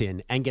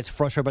Washington and gets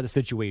frustrated by the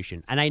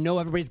situation. And I know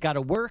everybody's got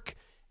to work,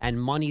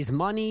 and money's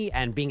money,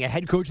 and being a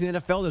head coach in the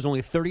NFL, there's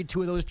only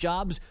 32 of those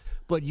jobs.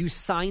 But you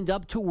signed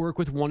up to work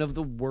with one of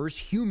the worst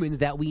humans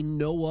that we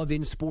know of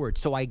in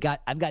sports. So I've got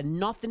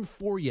nothing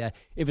for you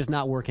if it's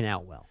not working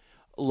out well.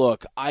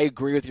 Look, I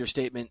agree with your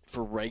statement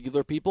for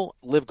regular people.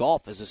 Live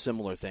Golf is a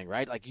similar thing,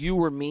 right? Like you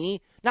or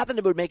me, not that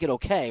it would make it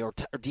okay or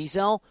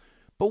decel,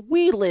 but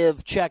we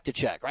live check to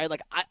check, right?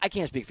 Like I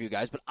can't speak for you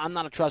guys, but I'm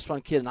not a trust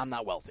fund kid and I'm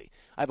not wealthy.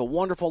 I have a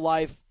wonderful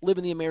life,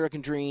 living the American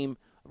dream,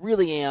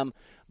 really am.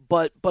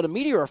 But a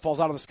meteor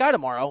falls out of the sky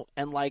tomorrow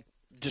and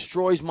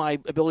destroys my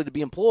ability to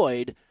be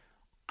employed.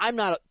 I'm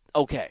not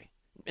okay.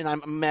 And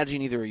I'm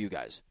imagining neither are you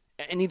guys.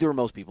 And neither are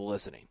most people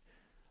listening.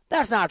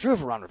 That's not true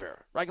for Ron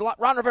Rivera, right?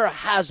 Ron Rivera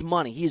has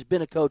money. He's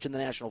been a coach in the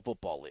National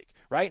Football League,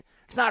 right?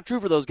 It's not true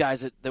for those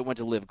guys that went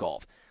to Live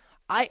Golf.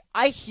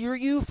 I hear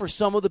you for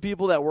some of the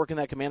people that work in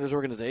that Commanders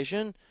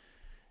organization,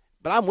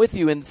 but I'm with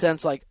you in the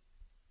sense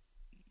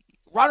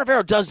Ron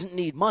Rivera doesn't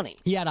need money.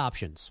 He had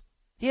options.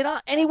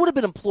 And he would have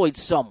been employed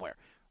somewhere,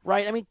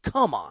 right? I mean,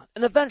 come on.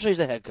 And eventually he's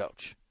a head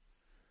coach.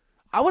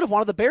 I would have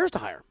wanted the Bears to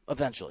hire him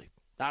eventually.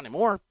 Not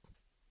anymore.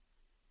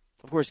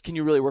 Of course, can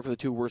you really work for the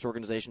two worst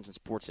organizations in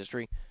sports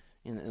history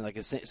in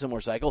a similar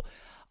cycle?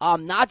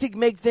 Not to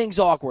make things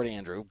awkward,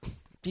 Andrew.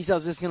 D-Cell,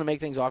 is this going to make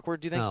things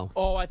awkward, do you think? No.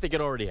 Oh, I think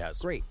it already has.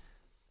 Great.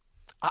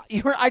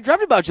 I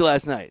dreamt about you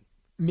last night.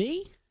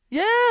 Me?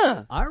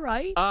 Yeah. All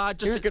right.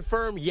 Just to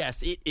confirm,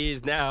 yes, it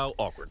is now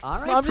awkward. All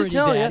right, I'm just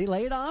telling Daddy, you.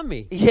 lay it on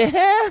me.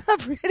 Yeah,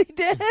 Pretty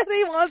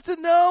Daddy wants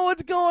to know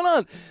what's going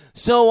on.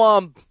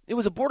 So it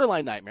was a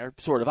borderline nightmare,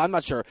 sort of. I'm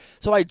not sure.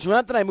 So I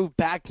dreamt that I moved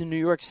back to New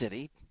York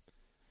City,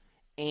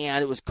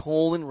 and it was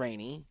cold and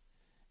rainy,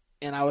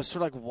 and I was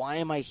sort of why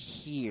am I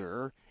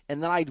here?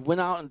 And then I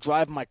went out and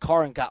drive my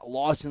car and got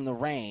lost in the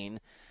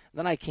rain.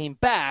 Then I came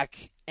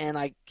back, and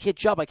I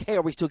hit you up hey,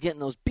 are we still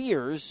getting those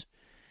beers?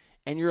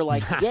 And you're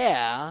like,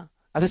 yeah,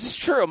 this is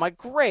true. I'm like,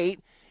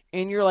 great.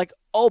 And you're like,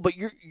 oh, but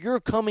you're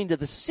coming to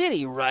the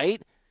city,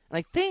 right? And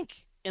I think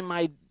in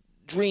my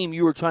dream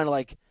you were trying to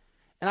like,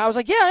 and I was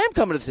like, yeah, I am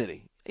coming to the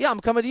city. Yeah, I'm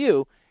coming to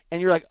you.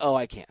 And you're like, oh,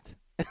 I can't.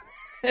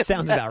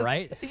 Sounds about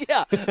right.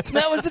 Yeah,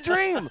 that was the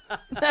dream.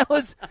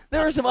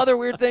 There were some other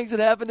weird things that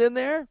happened in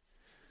there.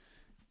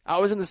 I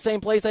was in the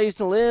same place I used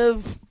to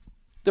live.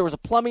 There was a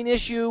plumbing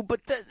issue, but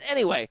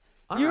anyway,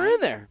 you were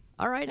in there.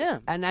 All right. Yeah.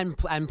 And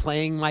I'm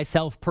playing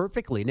myself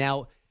perfectly.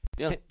 Now,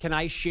 can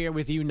I share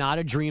with you not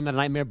a dream, not a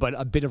nightmare, but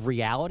a bit of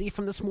reality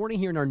from this morning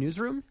here in our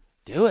newsroom?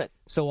 Do it.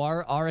 So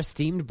our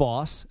esteemed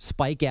boss,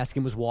 Spike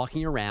Eskin, was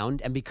walking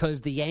around, and because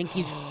the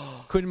Yankees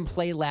couldn't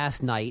play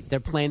last night, they're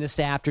playing this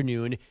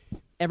afternoon.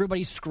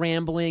 Everybody's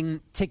scrambling.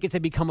 Tickets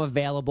have become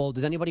available.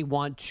 Does anybody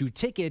want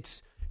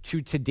tickets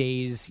to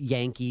today's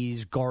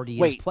Yankees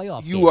Guardians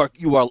playoff game?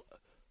 You are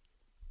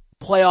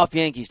playoff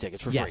Yankees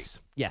tickets for free.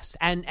 Yes,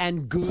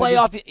 and good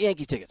playoff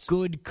Yankees tickets,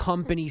 good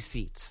company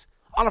seats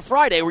on a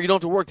Friday where you don't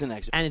have to work the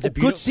next day. And it's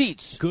good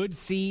seats. Good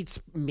seats.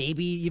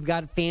 Maybe you've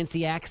got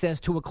fancy access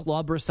to a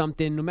club or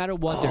something. No matter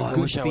what, they're good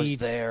I wish seats. I was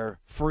there.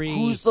 Free.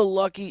 Who's the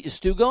lucky? Is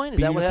Stu going? Is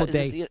that what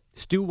happened?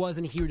 Stu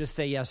wasn't here to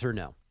say yes or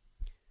no.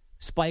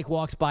 Spike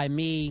walks by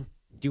me.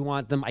 Do you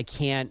want them? I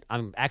can't.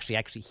 I'm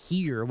actually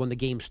here when the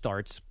game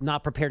starts.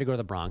 Not prepared to go to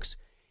the Bronx.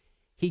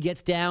 He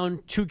gets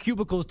down 2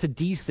 cubicles to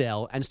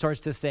D-Cell and starts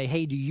to say,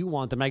 hey, do you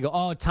want them? And I go,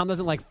 oh, Tom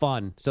doesn't like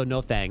fun, so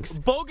no thanks.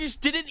 Bogus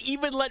didn't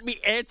even let me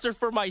answer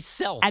for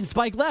myself. And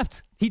Spike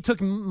left. He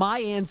took my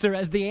answer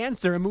as the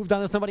answer and moved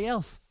on to somebody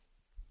else.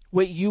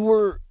 Wait,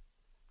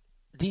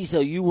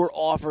 D-Cell, you were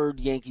offered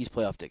Yankees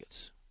playoff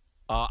tickets.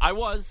 I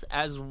was,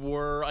 as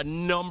were a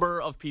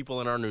number of people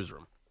in our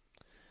newsroom.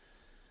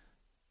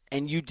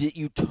 And you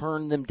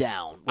turned them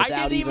down. I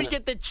didn't even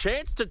get the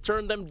chance to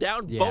turn them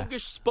down. Yeah.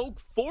 Bogus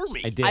spoke for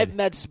me. I did. I've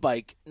met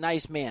Spike.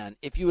 Nice man.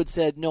 If you had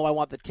said, no, I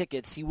want the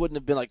tickets, he wouldn't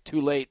have been like, too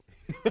late.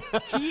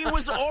 He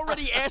was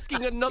already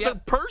asking another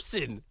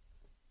person.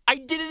 I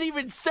didn't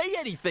even say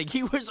anything.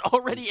 He was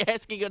already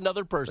asking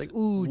another person. Like,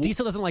 ooh,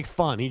 Diesel doesn't like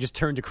fun. He just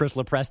turned to Chris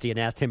Lopresti and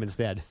asked him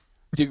instead.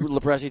 Did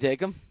Lopresti take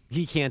him?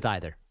 He can't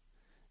either.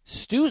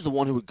 Stu's the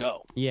one who would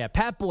go. Yeah,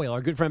 Pat Boyle,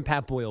 our good friend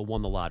Pat Boyle,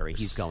 won the lottery.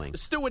 He's going.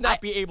 Stu would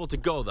not be able to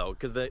go, though,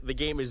 because the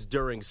game is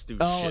during Stu's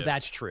shift. Oh,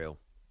 that's true.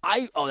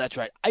 That's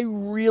right. I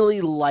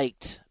really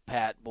liked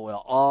Pat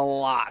Boyle a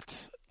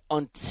lot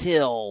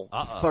until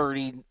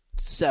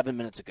 37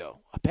 minutes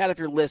ago. Pat, if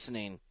you're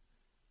listening,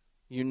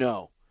 you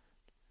know.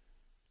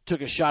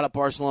 Took a shot at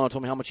Barcelona,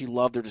 told me how much he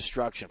loved their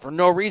destruction. For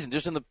no reason,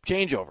 just in the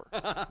changeover.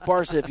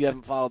 Barca, if you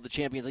haven't followed the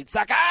Champions League,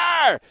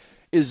 soccer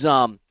is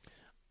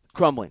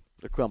crumbling.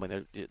 They're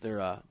crumbling. They're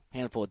a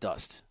handful of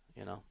dust,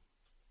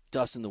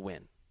 dust in the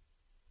wind.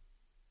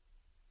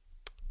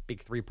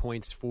 Big 3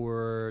 points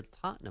for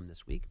Tottenham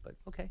this week, but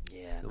okay.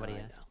 Yeah, nobody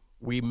asked.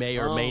 We may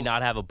or may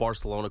not have a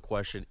Barcelona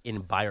question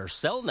in buy or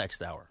sell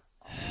next hour.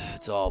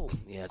 It's all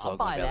I'll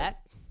buy that.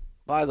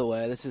 By the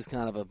way, this is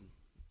kind of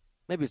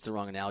maybe it's the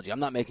wrong analogy. I'm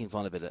not making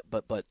fun of it,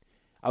 but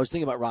I was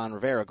thinking about Ron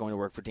Rivera going to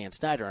work for Dan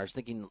Snyder, and I was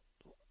trying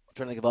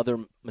to think of other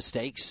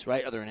mistakes,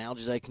 right? Other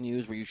analogies I can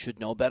use where you should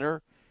know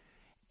better.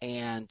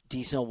 And,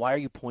 Diesel, why are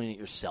you pointing at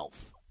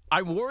yourself?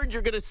 I'm worried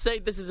you're going to say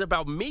this is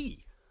about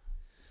me.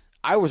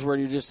 I was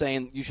worried you were just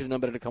saying you should have known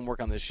better to come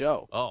work on this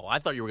show. Oh, I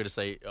thought you were going to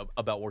say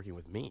about working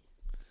with me.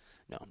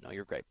 No,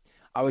 you're great.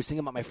 I was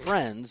thinking about my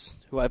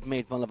friends, who I've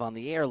made fun of on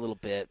the air a little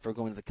bit, for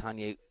going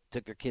to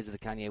took their kids to the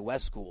Kanye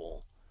West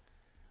school.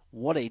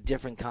 What a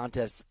different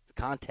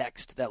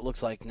context that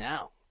looks like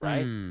now,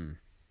 right?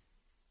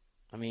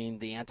 I mean,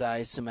 the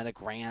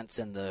anti-Semitic rants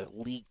and the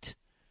leaked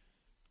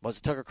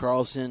Tucker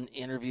Carlson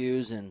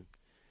interviews, and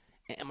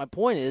my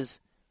point is,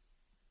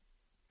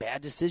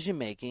 bad decision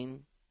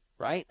making,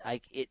 right?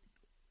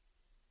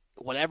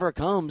 Whatever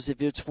comes,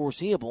 if it's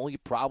foreseeable, you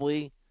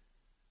probably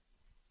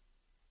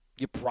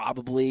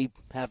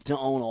have to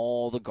own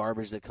all the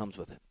garbage that comes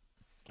with it.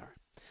 All right.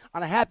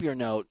 On a happier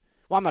note,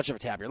 well, I'm not sure if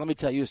it's happier. Let me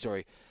tell you a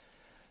story,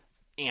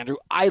 Andrew.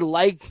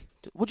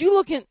 Would you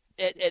look at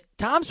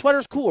Tom's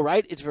sweater's cool,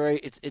 right? It's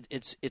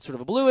sort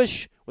of a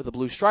bluish with a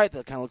blue stripe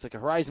that kind of looks like a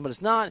horizon, but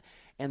it's not.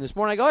 And this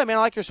morning I go, hey, man, I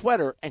like your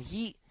sweater. And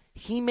he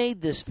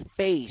made this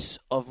face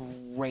of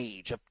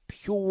rage, of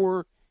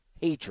pure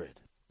hatred.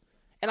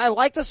 And I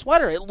like the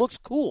sweater. It looks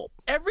cool.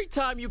 Every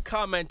time you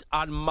comment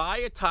on my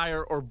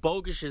attire or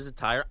Bogus's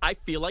attire, I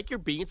feel like you're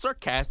being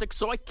sarcastic,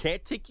 so I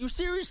can't take you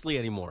seriously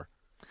anymore.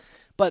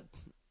 But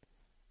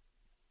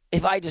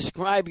if I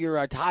describe your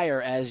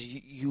attire as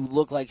you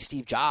look like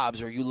Steve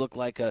Jobs or you look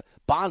like a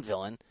Bond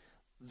villain,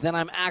 then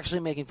I'm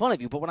actually making fun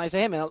of you. But when I say,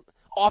 hey, man,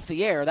 off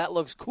the air, that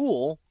looks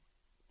cool,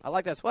 I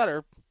like that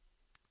sweater.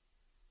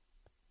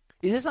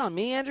 Is this on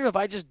me, Andrew? Have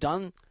I just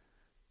done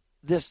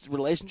this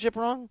relationship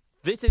wrong?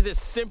 This is a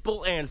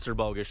simple answer,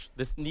 Bogus.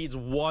 This needs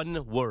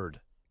one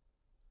word.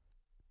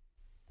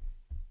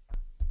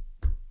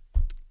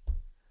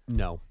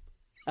 No.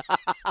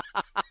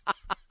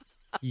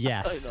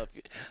 Yes.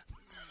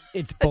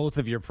 It's both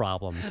of your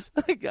problems.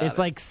 It's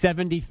like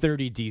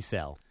 70-30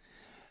 D-cell.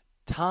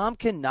 Tom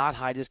cannot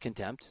hide his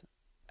contempt.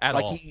 At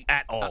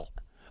all.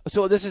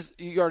 So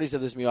you already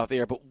said this to me off the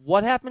air, but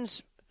what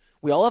happens,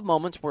 we all have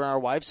moments where our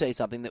wives say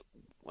something that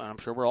well, I'm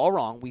sure we're all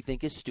wrong, we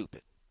think is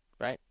stupid,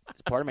 right?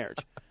 It's part of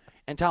marriage.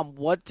 And, Tom,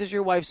 what does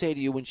your wife say to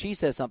you when she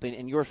says something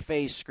and your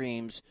face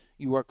screams,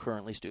 you are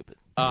currently stupid?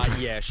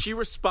 Yeah, she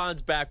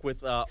responds back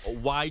with,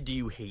 why do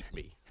you hate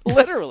me?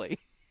 Literally.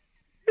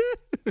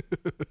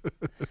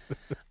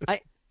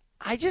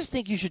 I just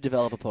think you should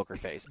develop a poker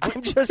face.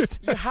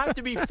 You have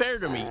to be fair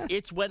to me.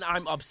 It's when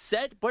I'm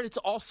upset, but it's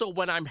also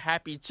when I'm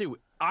happy, too.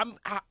 I'm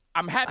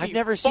happy I've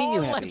never seen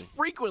you happy. less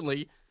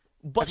frequently,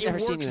 but it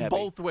works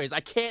both ways. I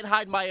can't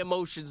hide my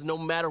emotions no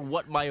matter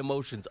what my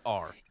emotions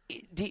are.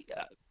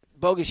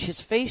 Bogus,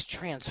 his face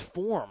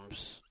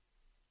transforms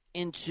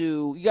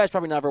into... You guys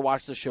probably never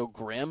watched the show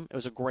Grimm. It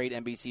was a great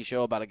NBC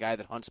show about a guy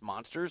that hunts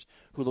monsters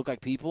who look like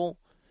people,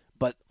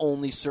 but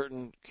only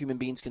certain human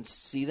beings can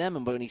see them.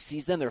 And when he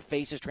sees them, their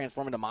faces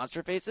transform into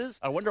monster faces.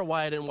 I wonder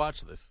why I didn't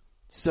watch this.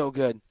 So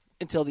good.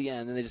 Until the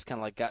end, and they just kind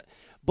of like got...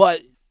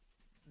 But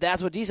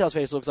that's what D-Cell's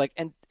face looks like.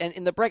 And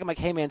in the break, I'm like,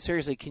 hey, man,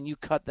 seriously, can you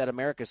cut that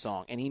America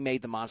song? And he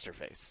made the monster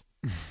face.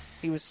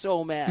 He was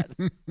so mad.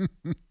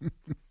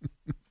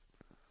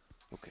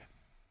 Okay.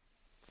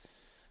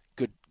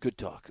 Good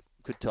talk.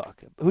 Good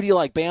talk. Who do you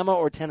like, Bama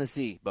or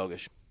Tennessee,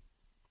 Bogish?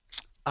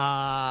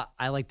 I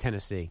like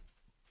Tennessee.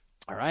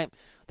 All right.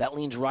 That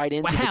leans right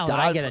into wow, the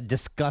I get a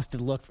disgusted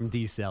look from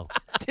D-Cell.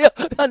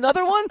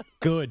 Another one?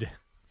 Good.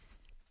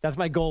 That's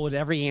my goal with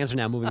every answer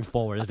now moving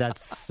forward, is that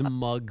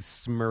smug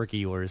smirk of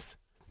yours.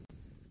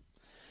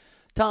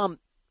 Tom,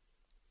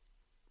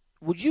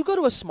 would you go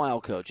to a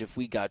Smile Coach if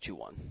we got you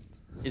one?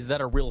 Is that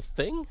a real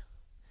thing?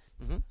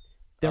 Mm-hmm.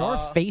 There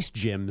are face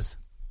gyms.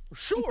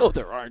 Sure. No,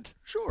 there aren't.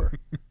 Sure.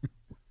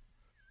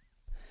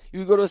 You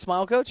would go to a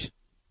Smile Coach?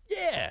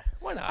 Yeah,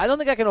 why not? I don't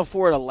think I can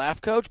afford a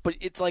Laugh Coach, but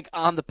it's like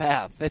on the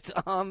path. It's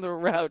on the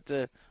route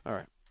to... All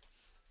right.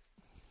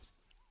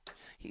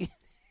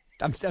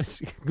 I'm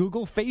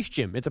Google Face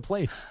Gym. It's a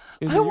place.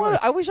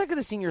 I wish I could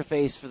have seen your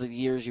face for the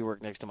years you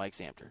worked next to Mike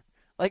Samter.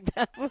 Like,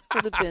 that would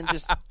have been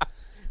just...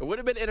 It would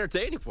have been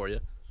entertaining for you.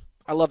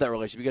 I love that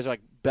relationship. You guys are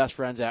like best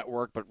friends at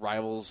work, but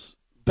rivals...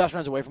 Best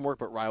friends away from work,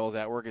 but rivals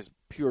at work is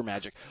pure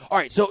magic. All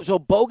right, so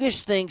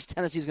Bogish thinks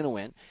Tennessee's going to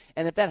win.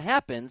 And if that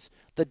happens,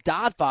 the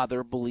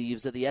Dodfather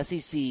believes that the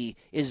SEC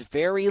is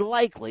very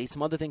likely,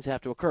 some other things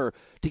have to occur,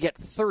 to get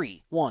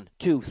three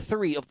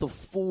of the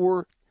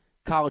 4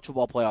 college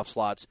football playoff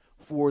slots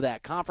for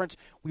that conference.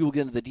 We will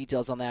get into the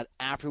details on that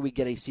after we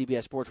get a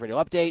CBS Sports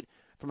Radio update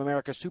from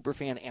America's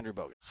superfan, Andrew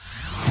Bogish.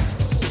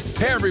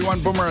 Hey everyone,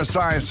 Boomer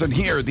Esiason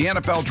here. The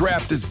NFL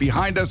Draft is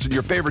behind us and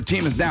your favorite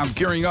team is now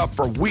gearing up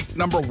for week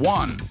number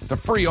 1. The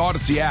free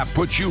Odyssey app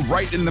puts you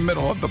right in the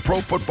middle of the pro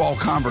football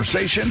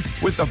conversation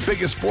with the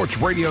biggest sports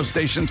radio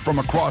stations from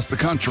across the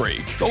country.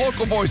 The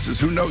local voices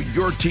who know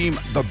your team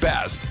the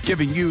best,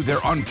 giving you their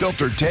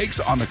unfiltered takes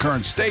on the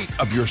current state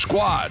of your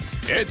squad.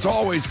 It's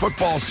always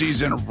football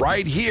season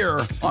right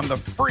here on the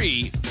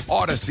free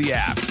Odyssey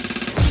app.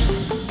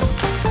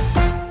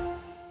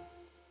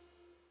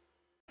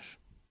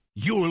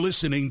 You're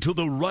listening to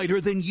the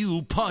Writer Than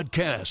You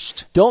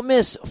podcast. Don't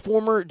miss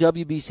former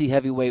WBC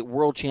heavyweight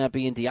world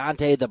champion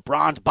Deontay the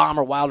Bronze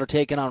Bomber Wilder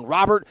taking on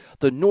Robert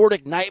the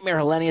Nordic Nightmare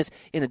Hellenius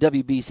in a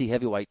WBC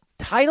heavyweight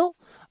title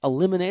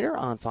eliminator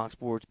on Fox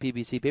Sports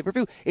PBC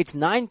pay-per-view. It's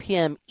 9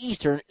 p.m.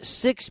 Eastern,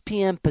 6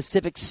 p.m.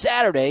 Pacific,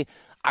 Saturday,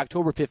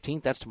 October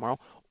 15th. That's tomorrow.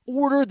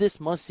 Order this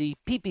must-see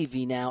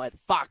PPV now at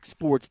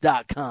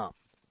foxsports.com.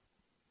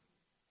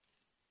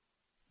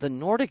 The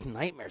Nordic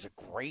Nightmare is a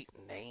great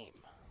name.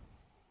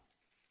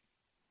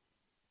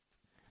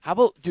 How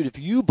about, dude, if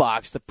you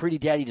box the Pretty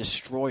Daddy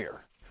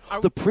Destroyer?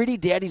 The Pretty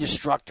Daddy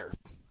Destructor.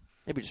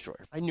 Maybe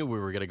Destroyer. I knew we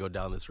were going to go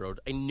down this road.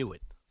 I knew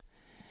it.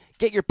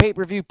 Get your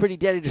pay-per-view Pretty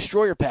Daddy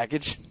Destroyer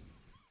package.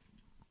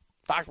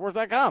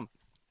 Foxsports.com.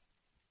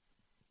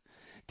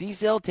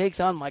 D-Cell takes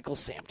on Michael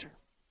Samter.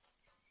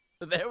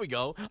 There we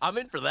go. I'm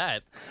in for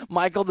that.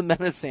 Michael the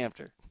Menace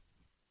Samter.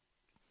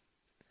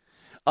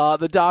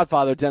 The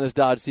Dodfather, Dennis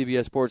Dodd,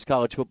 CBS Sports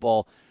college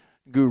football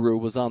guru,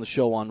 was on the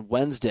show on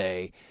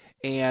Wednesday.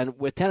 And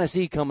with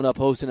Tennessee coming up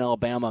hosting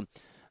Alabama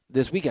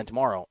this weekend,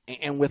 tomorrow,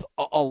 and with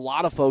a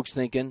lot of folks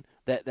thinking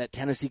that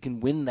Tennessee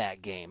can win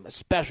that game,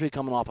 especially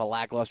coming off a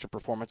lackluster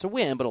performance, a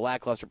win, but a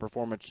lackluster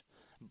performance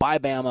by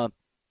Bama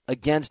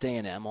against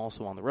A&M,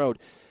 also on the road,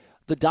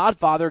 the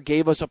Dodfather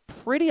gave us a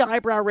pretty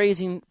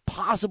eyebrow-raising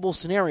possible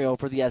scenario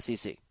for the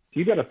SEC.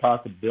 You got a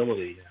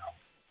possibility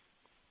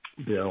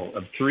now, Bill,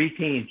 of 3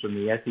 teams from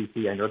the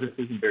SEC. I know this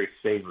isn't very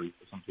savory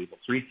for some people.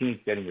 3 teams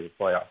getting to the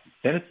playoffs.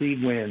 Tennessee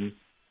wins.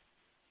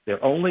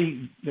 Their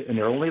only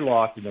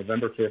loss is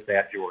November 5th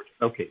at Georgia.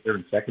 Okay, they're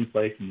in second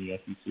place in the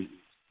SEC East.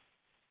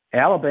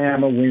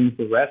 Alabama wins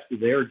the rest of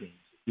their games,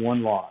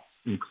 1 loss,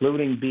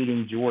 including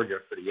beating Georgia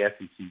for the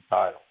SEC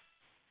title.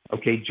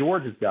 Okay,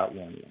 Georgia's got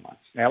 1 loss.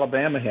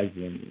 Alabama has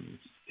 1 loss.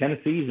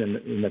 Tennessee's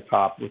in the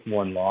top with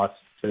 1 loss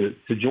to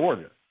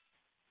Georgia.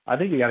 I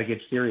think you got to give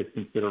serious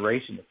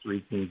consideration of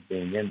 3 teams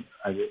being in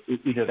there.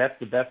 Either that's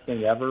the best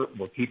thing ever,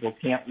 or people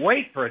can't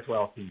wait for a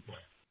 12-team play.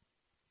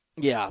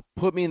 Yeah,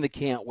 put me in the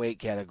can't wait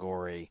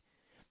category.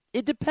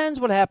 It depends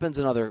what happens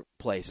in other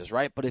places,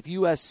 right? But if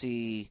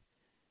USC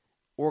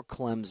or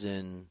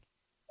Clemson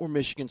or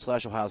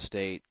Michigan/Ohio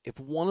State, if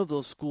one of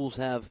those schools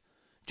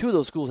two of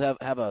those schools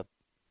have a,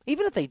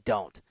 even if they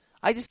don't,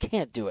 I just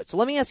can't do it. So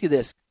let me ask you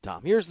this,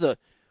 Tom. Here's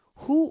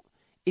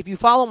if you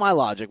follow my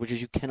logic, which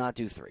is you cannot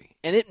do 3,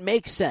 and it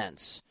makes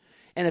sense,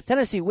 and if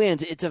Tennessee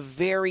wins, it's a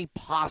very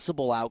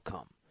possible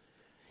outcome.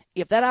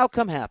 If that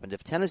outcome happened,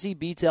 if Tennessee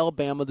beats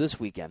Alabama this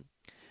weekend,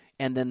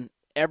 and then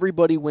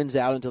everybody wins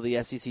out until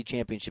the SEC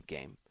championship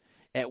game,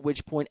 at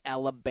which point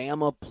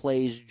Alabama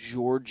plays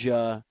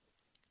Georgia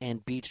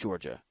and beats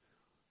Georgia,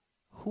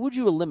 who would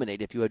you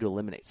eliminate if you had to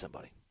eliminate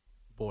somebody?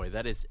 Boy,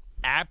 that is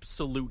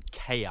absolute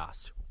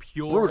chaos.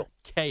 Pure Brutal.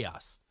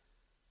 Chaos.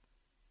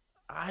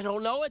 I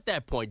don't know at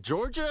that point.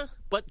 Georgia,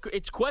 but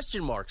it's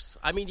question marks.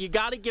 I mean, you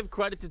got to give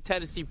credit to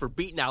Tennessee for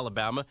beating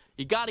Alabama.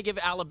 You got to give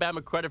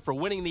Alabama credit for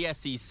winning the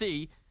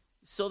SEC.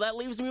 So that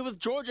leaves me with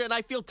Georgia, and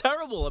I feel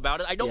terrible about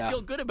it. I don't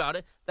feel good about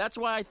it. That's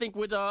why I think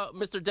what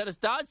Mr. Dennis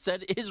Dodd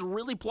said is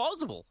really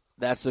plausible.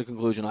 That's the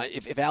conclusion.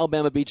 If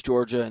Alabama beats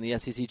Georgia in the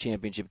SEC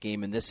championship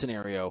game in this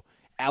scenario,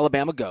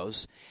 Alabama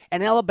goes,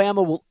 and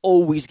Alabama will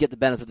always get the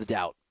benefit of the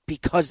doubt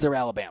because they're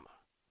Alabama,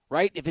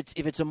 right? If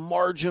it's a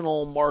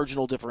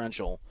marginal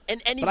differential,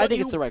 but I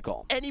think it's the right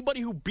call.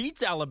 Anybody who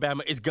beats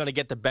Alabama is going to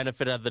get the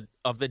benefit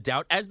of the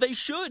doubt, as they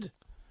should.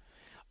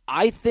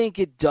 I think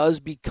it does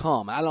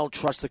become, I don't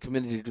trust the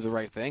committee to do the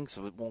right thing,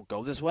 so it won't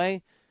go this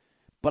way,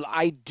 but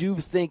I do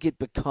think it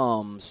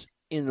becomes,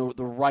 in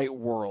the right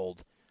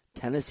world,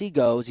 Tennessee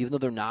goes, even though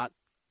they're not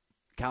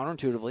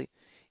counterintuitively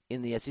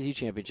in the SEC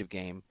championship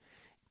game,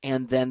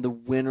 and then the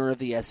winner of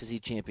the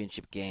SEC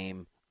championship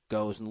game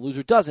goes and the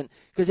loser doesn't,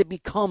 because it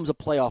becomes a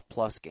playoff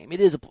plus game.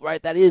 It is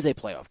right. That is a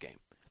playoff game.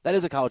 That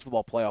is a college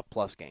football playoff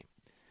plus game.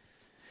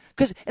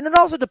 And it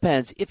also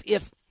depends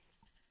if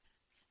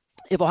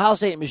Ohio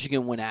State and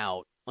Michigan win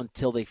out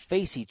until they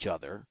face each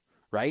other,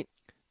 right?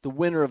 The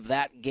winner of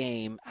that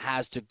game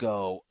has to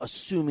go,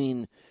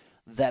 assuming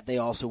that they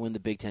also win the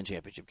Big Ten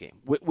championship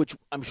game, which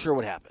I'm sure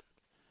would happen.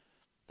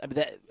 I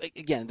mean,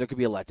 again, there could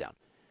be a letdown.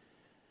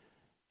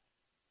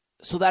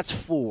 So that's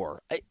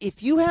 4. If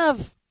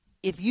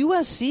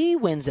USC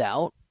wins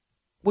out,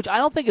 which I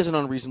don't think is an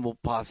unreasonable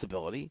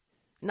possibility,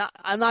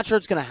 I'm not sure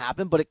it's going to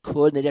happen, but it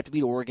could. And they'd have to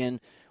beat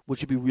Oregon, which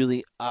would be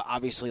really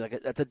obviously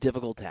that's a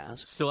difficult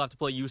task. Still have to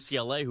play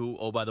UCLA, who,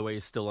 oh, by the way,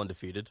 is still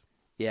undefeated.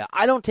 Yeah,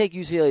 I don't take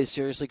UCLA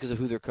seriously because of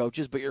who their coach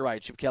is, but you're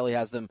right. Chip Kelly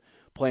has them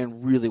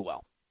playing really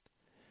well.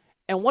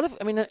 And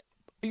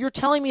you're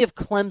telling me if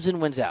Clemson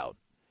wins out,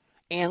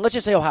 and let's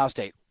just say Ohio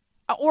State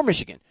or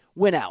Michigan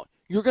win out,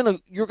 you're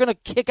gonna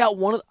kick out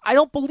one of. I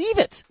don't believe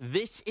it.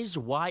 This is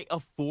why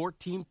a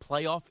 4-team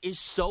playoff is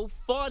so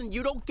fun.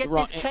 You don't get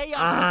this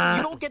chaos.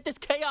 You don't get this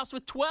chaos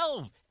with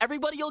 12.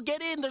 Everybody will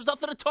get in. There's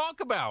nothing to talk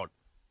about.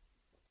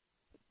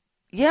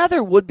 Yeah,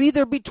 there would be.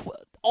 There'd be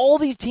all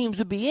these teams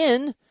would be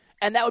in,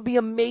 and that would be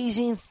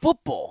amazing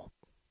football.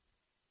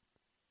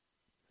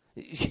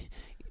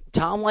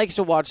 Tom likes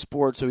to watch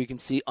sports so he can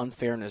see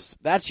unfairness.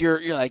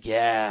 You're like,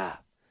 yeah.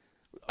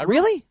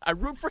 Really? I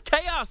root for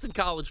chaos in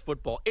college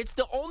football. It's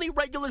the only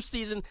regular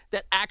season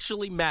that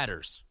actually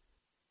matters.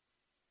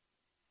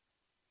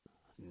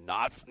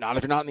 Not if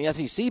you're not in the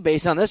SEC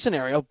based on this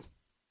scenario.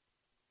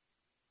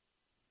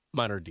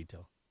 Minor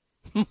detail.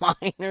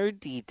 Minor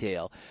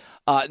detail.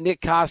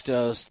 Nick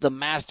Costos, the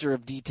master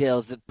of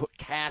details that put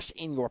cash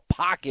in your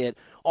pocket,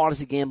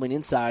 Odyssey Gambling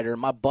Insider,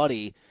 my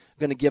buddy,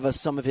 going to give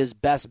us some of his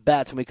best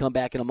bets when we come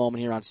back in a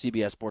moment here on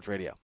CBS Sports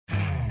Radio.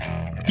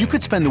 You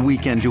could spend the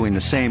weekend doing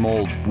the same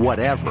old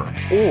whatever,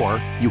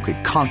 or you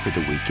could conquer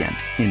the weekend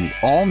in the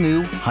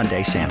all-new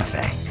Hyundai Santa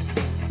Fe.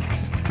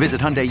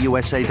 Visit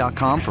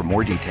HyundaiUSA.com for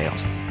more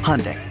details.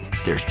 Hyundai,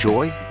 there's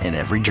joy in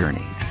every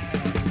journey.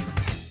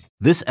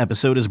 This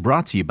episode is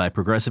brought to you by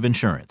Progressive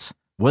Insurance.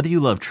 Whether you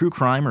love true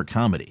crime or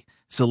comedy,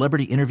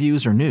 celebrity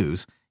interviews or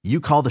news,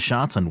 you call the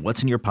shots on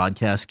what's in your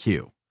podcast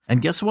queue.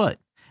 And guess what?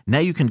 Now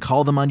you can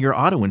call them on your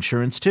auto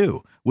insurance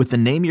too with the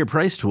Name Your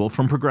Price tool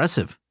from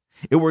Progressive.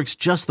 It works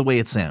just the way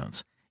it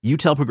sounds. You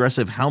tell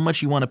Progressive how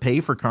much you want to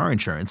pay for car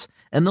insurance,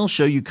 and they'll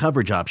show you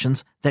coverage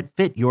options that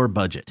fit your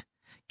budget.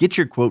 Get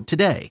your quote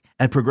today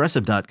at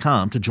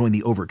Progressive.com to join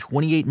the over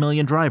 28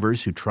 million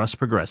drivers who trust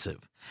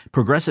Progressive.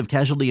 Progressive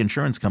Casualty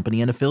Insurance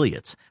Company and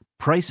Affiliates.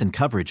 Price and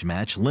coverage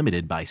match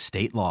limited by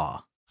state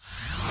law.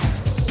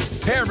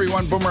 Hey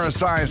everyone, Boomer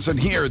Esiason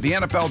here. The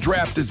NFL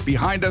Draft is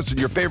behind us and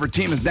your favorite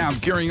team is now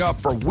gearing up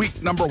for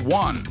week number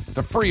 1.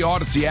 The free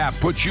Odyssey app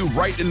puts you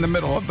right in the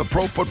middle of the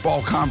pro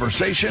football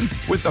conversation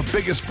with the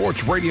biggest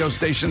sports radio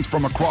stations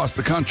from across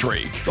the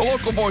country. The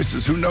local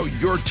voices who know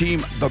your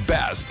team the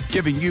best,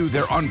 giving you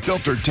their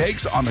unfiltered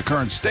takes on the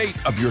current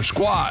state of your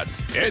squad.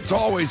 It's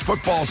always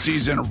football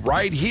season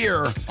right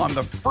here on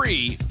the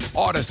free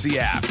Odyssey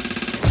app.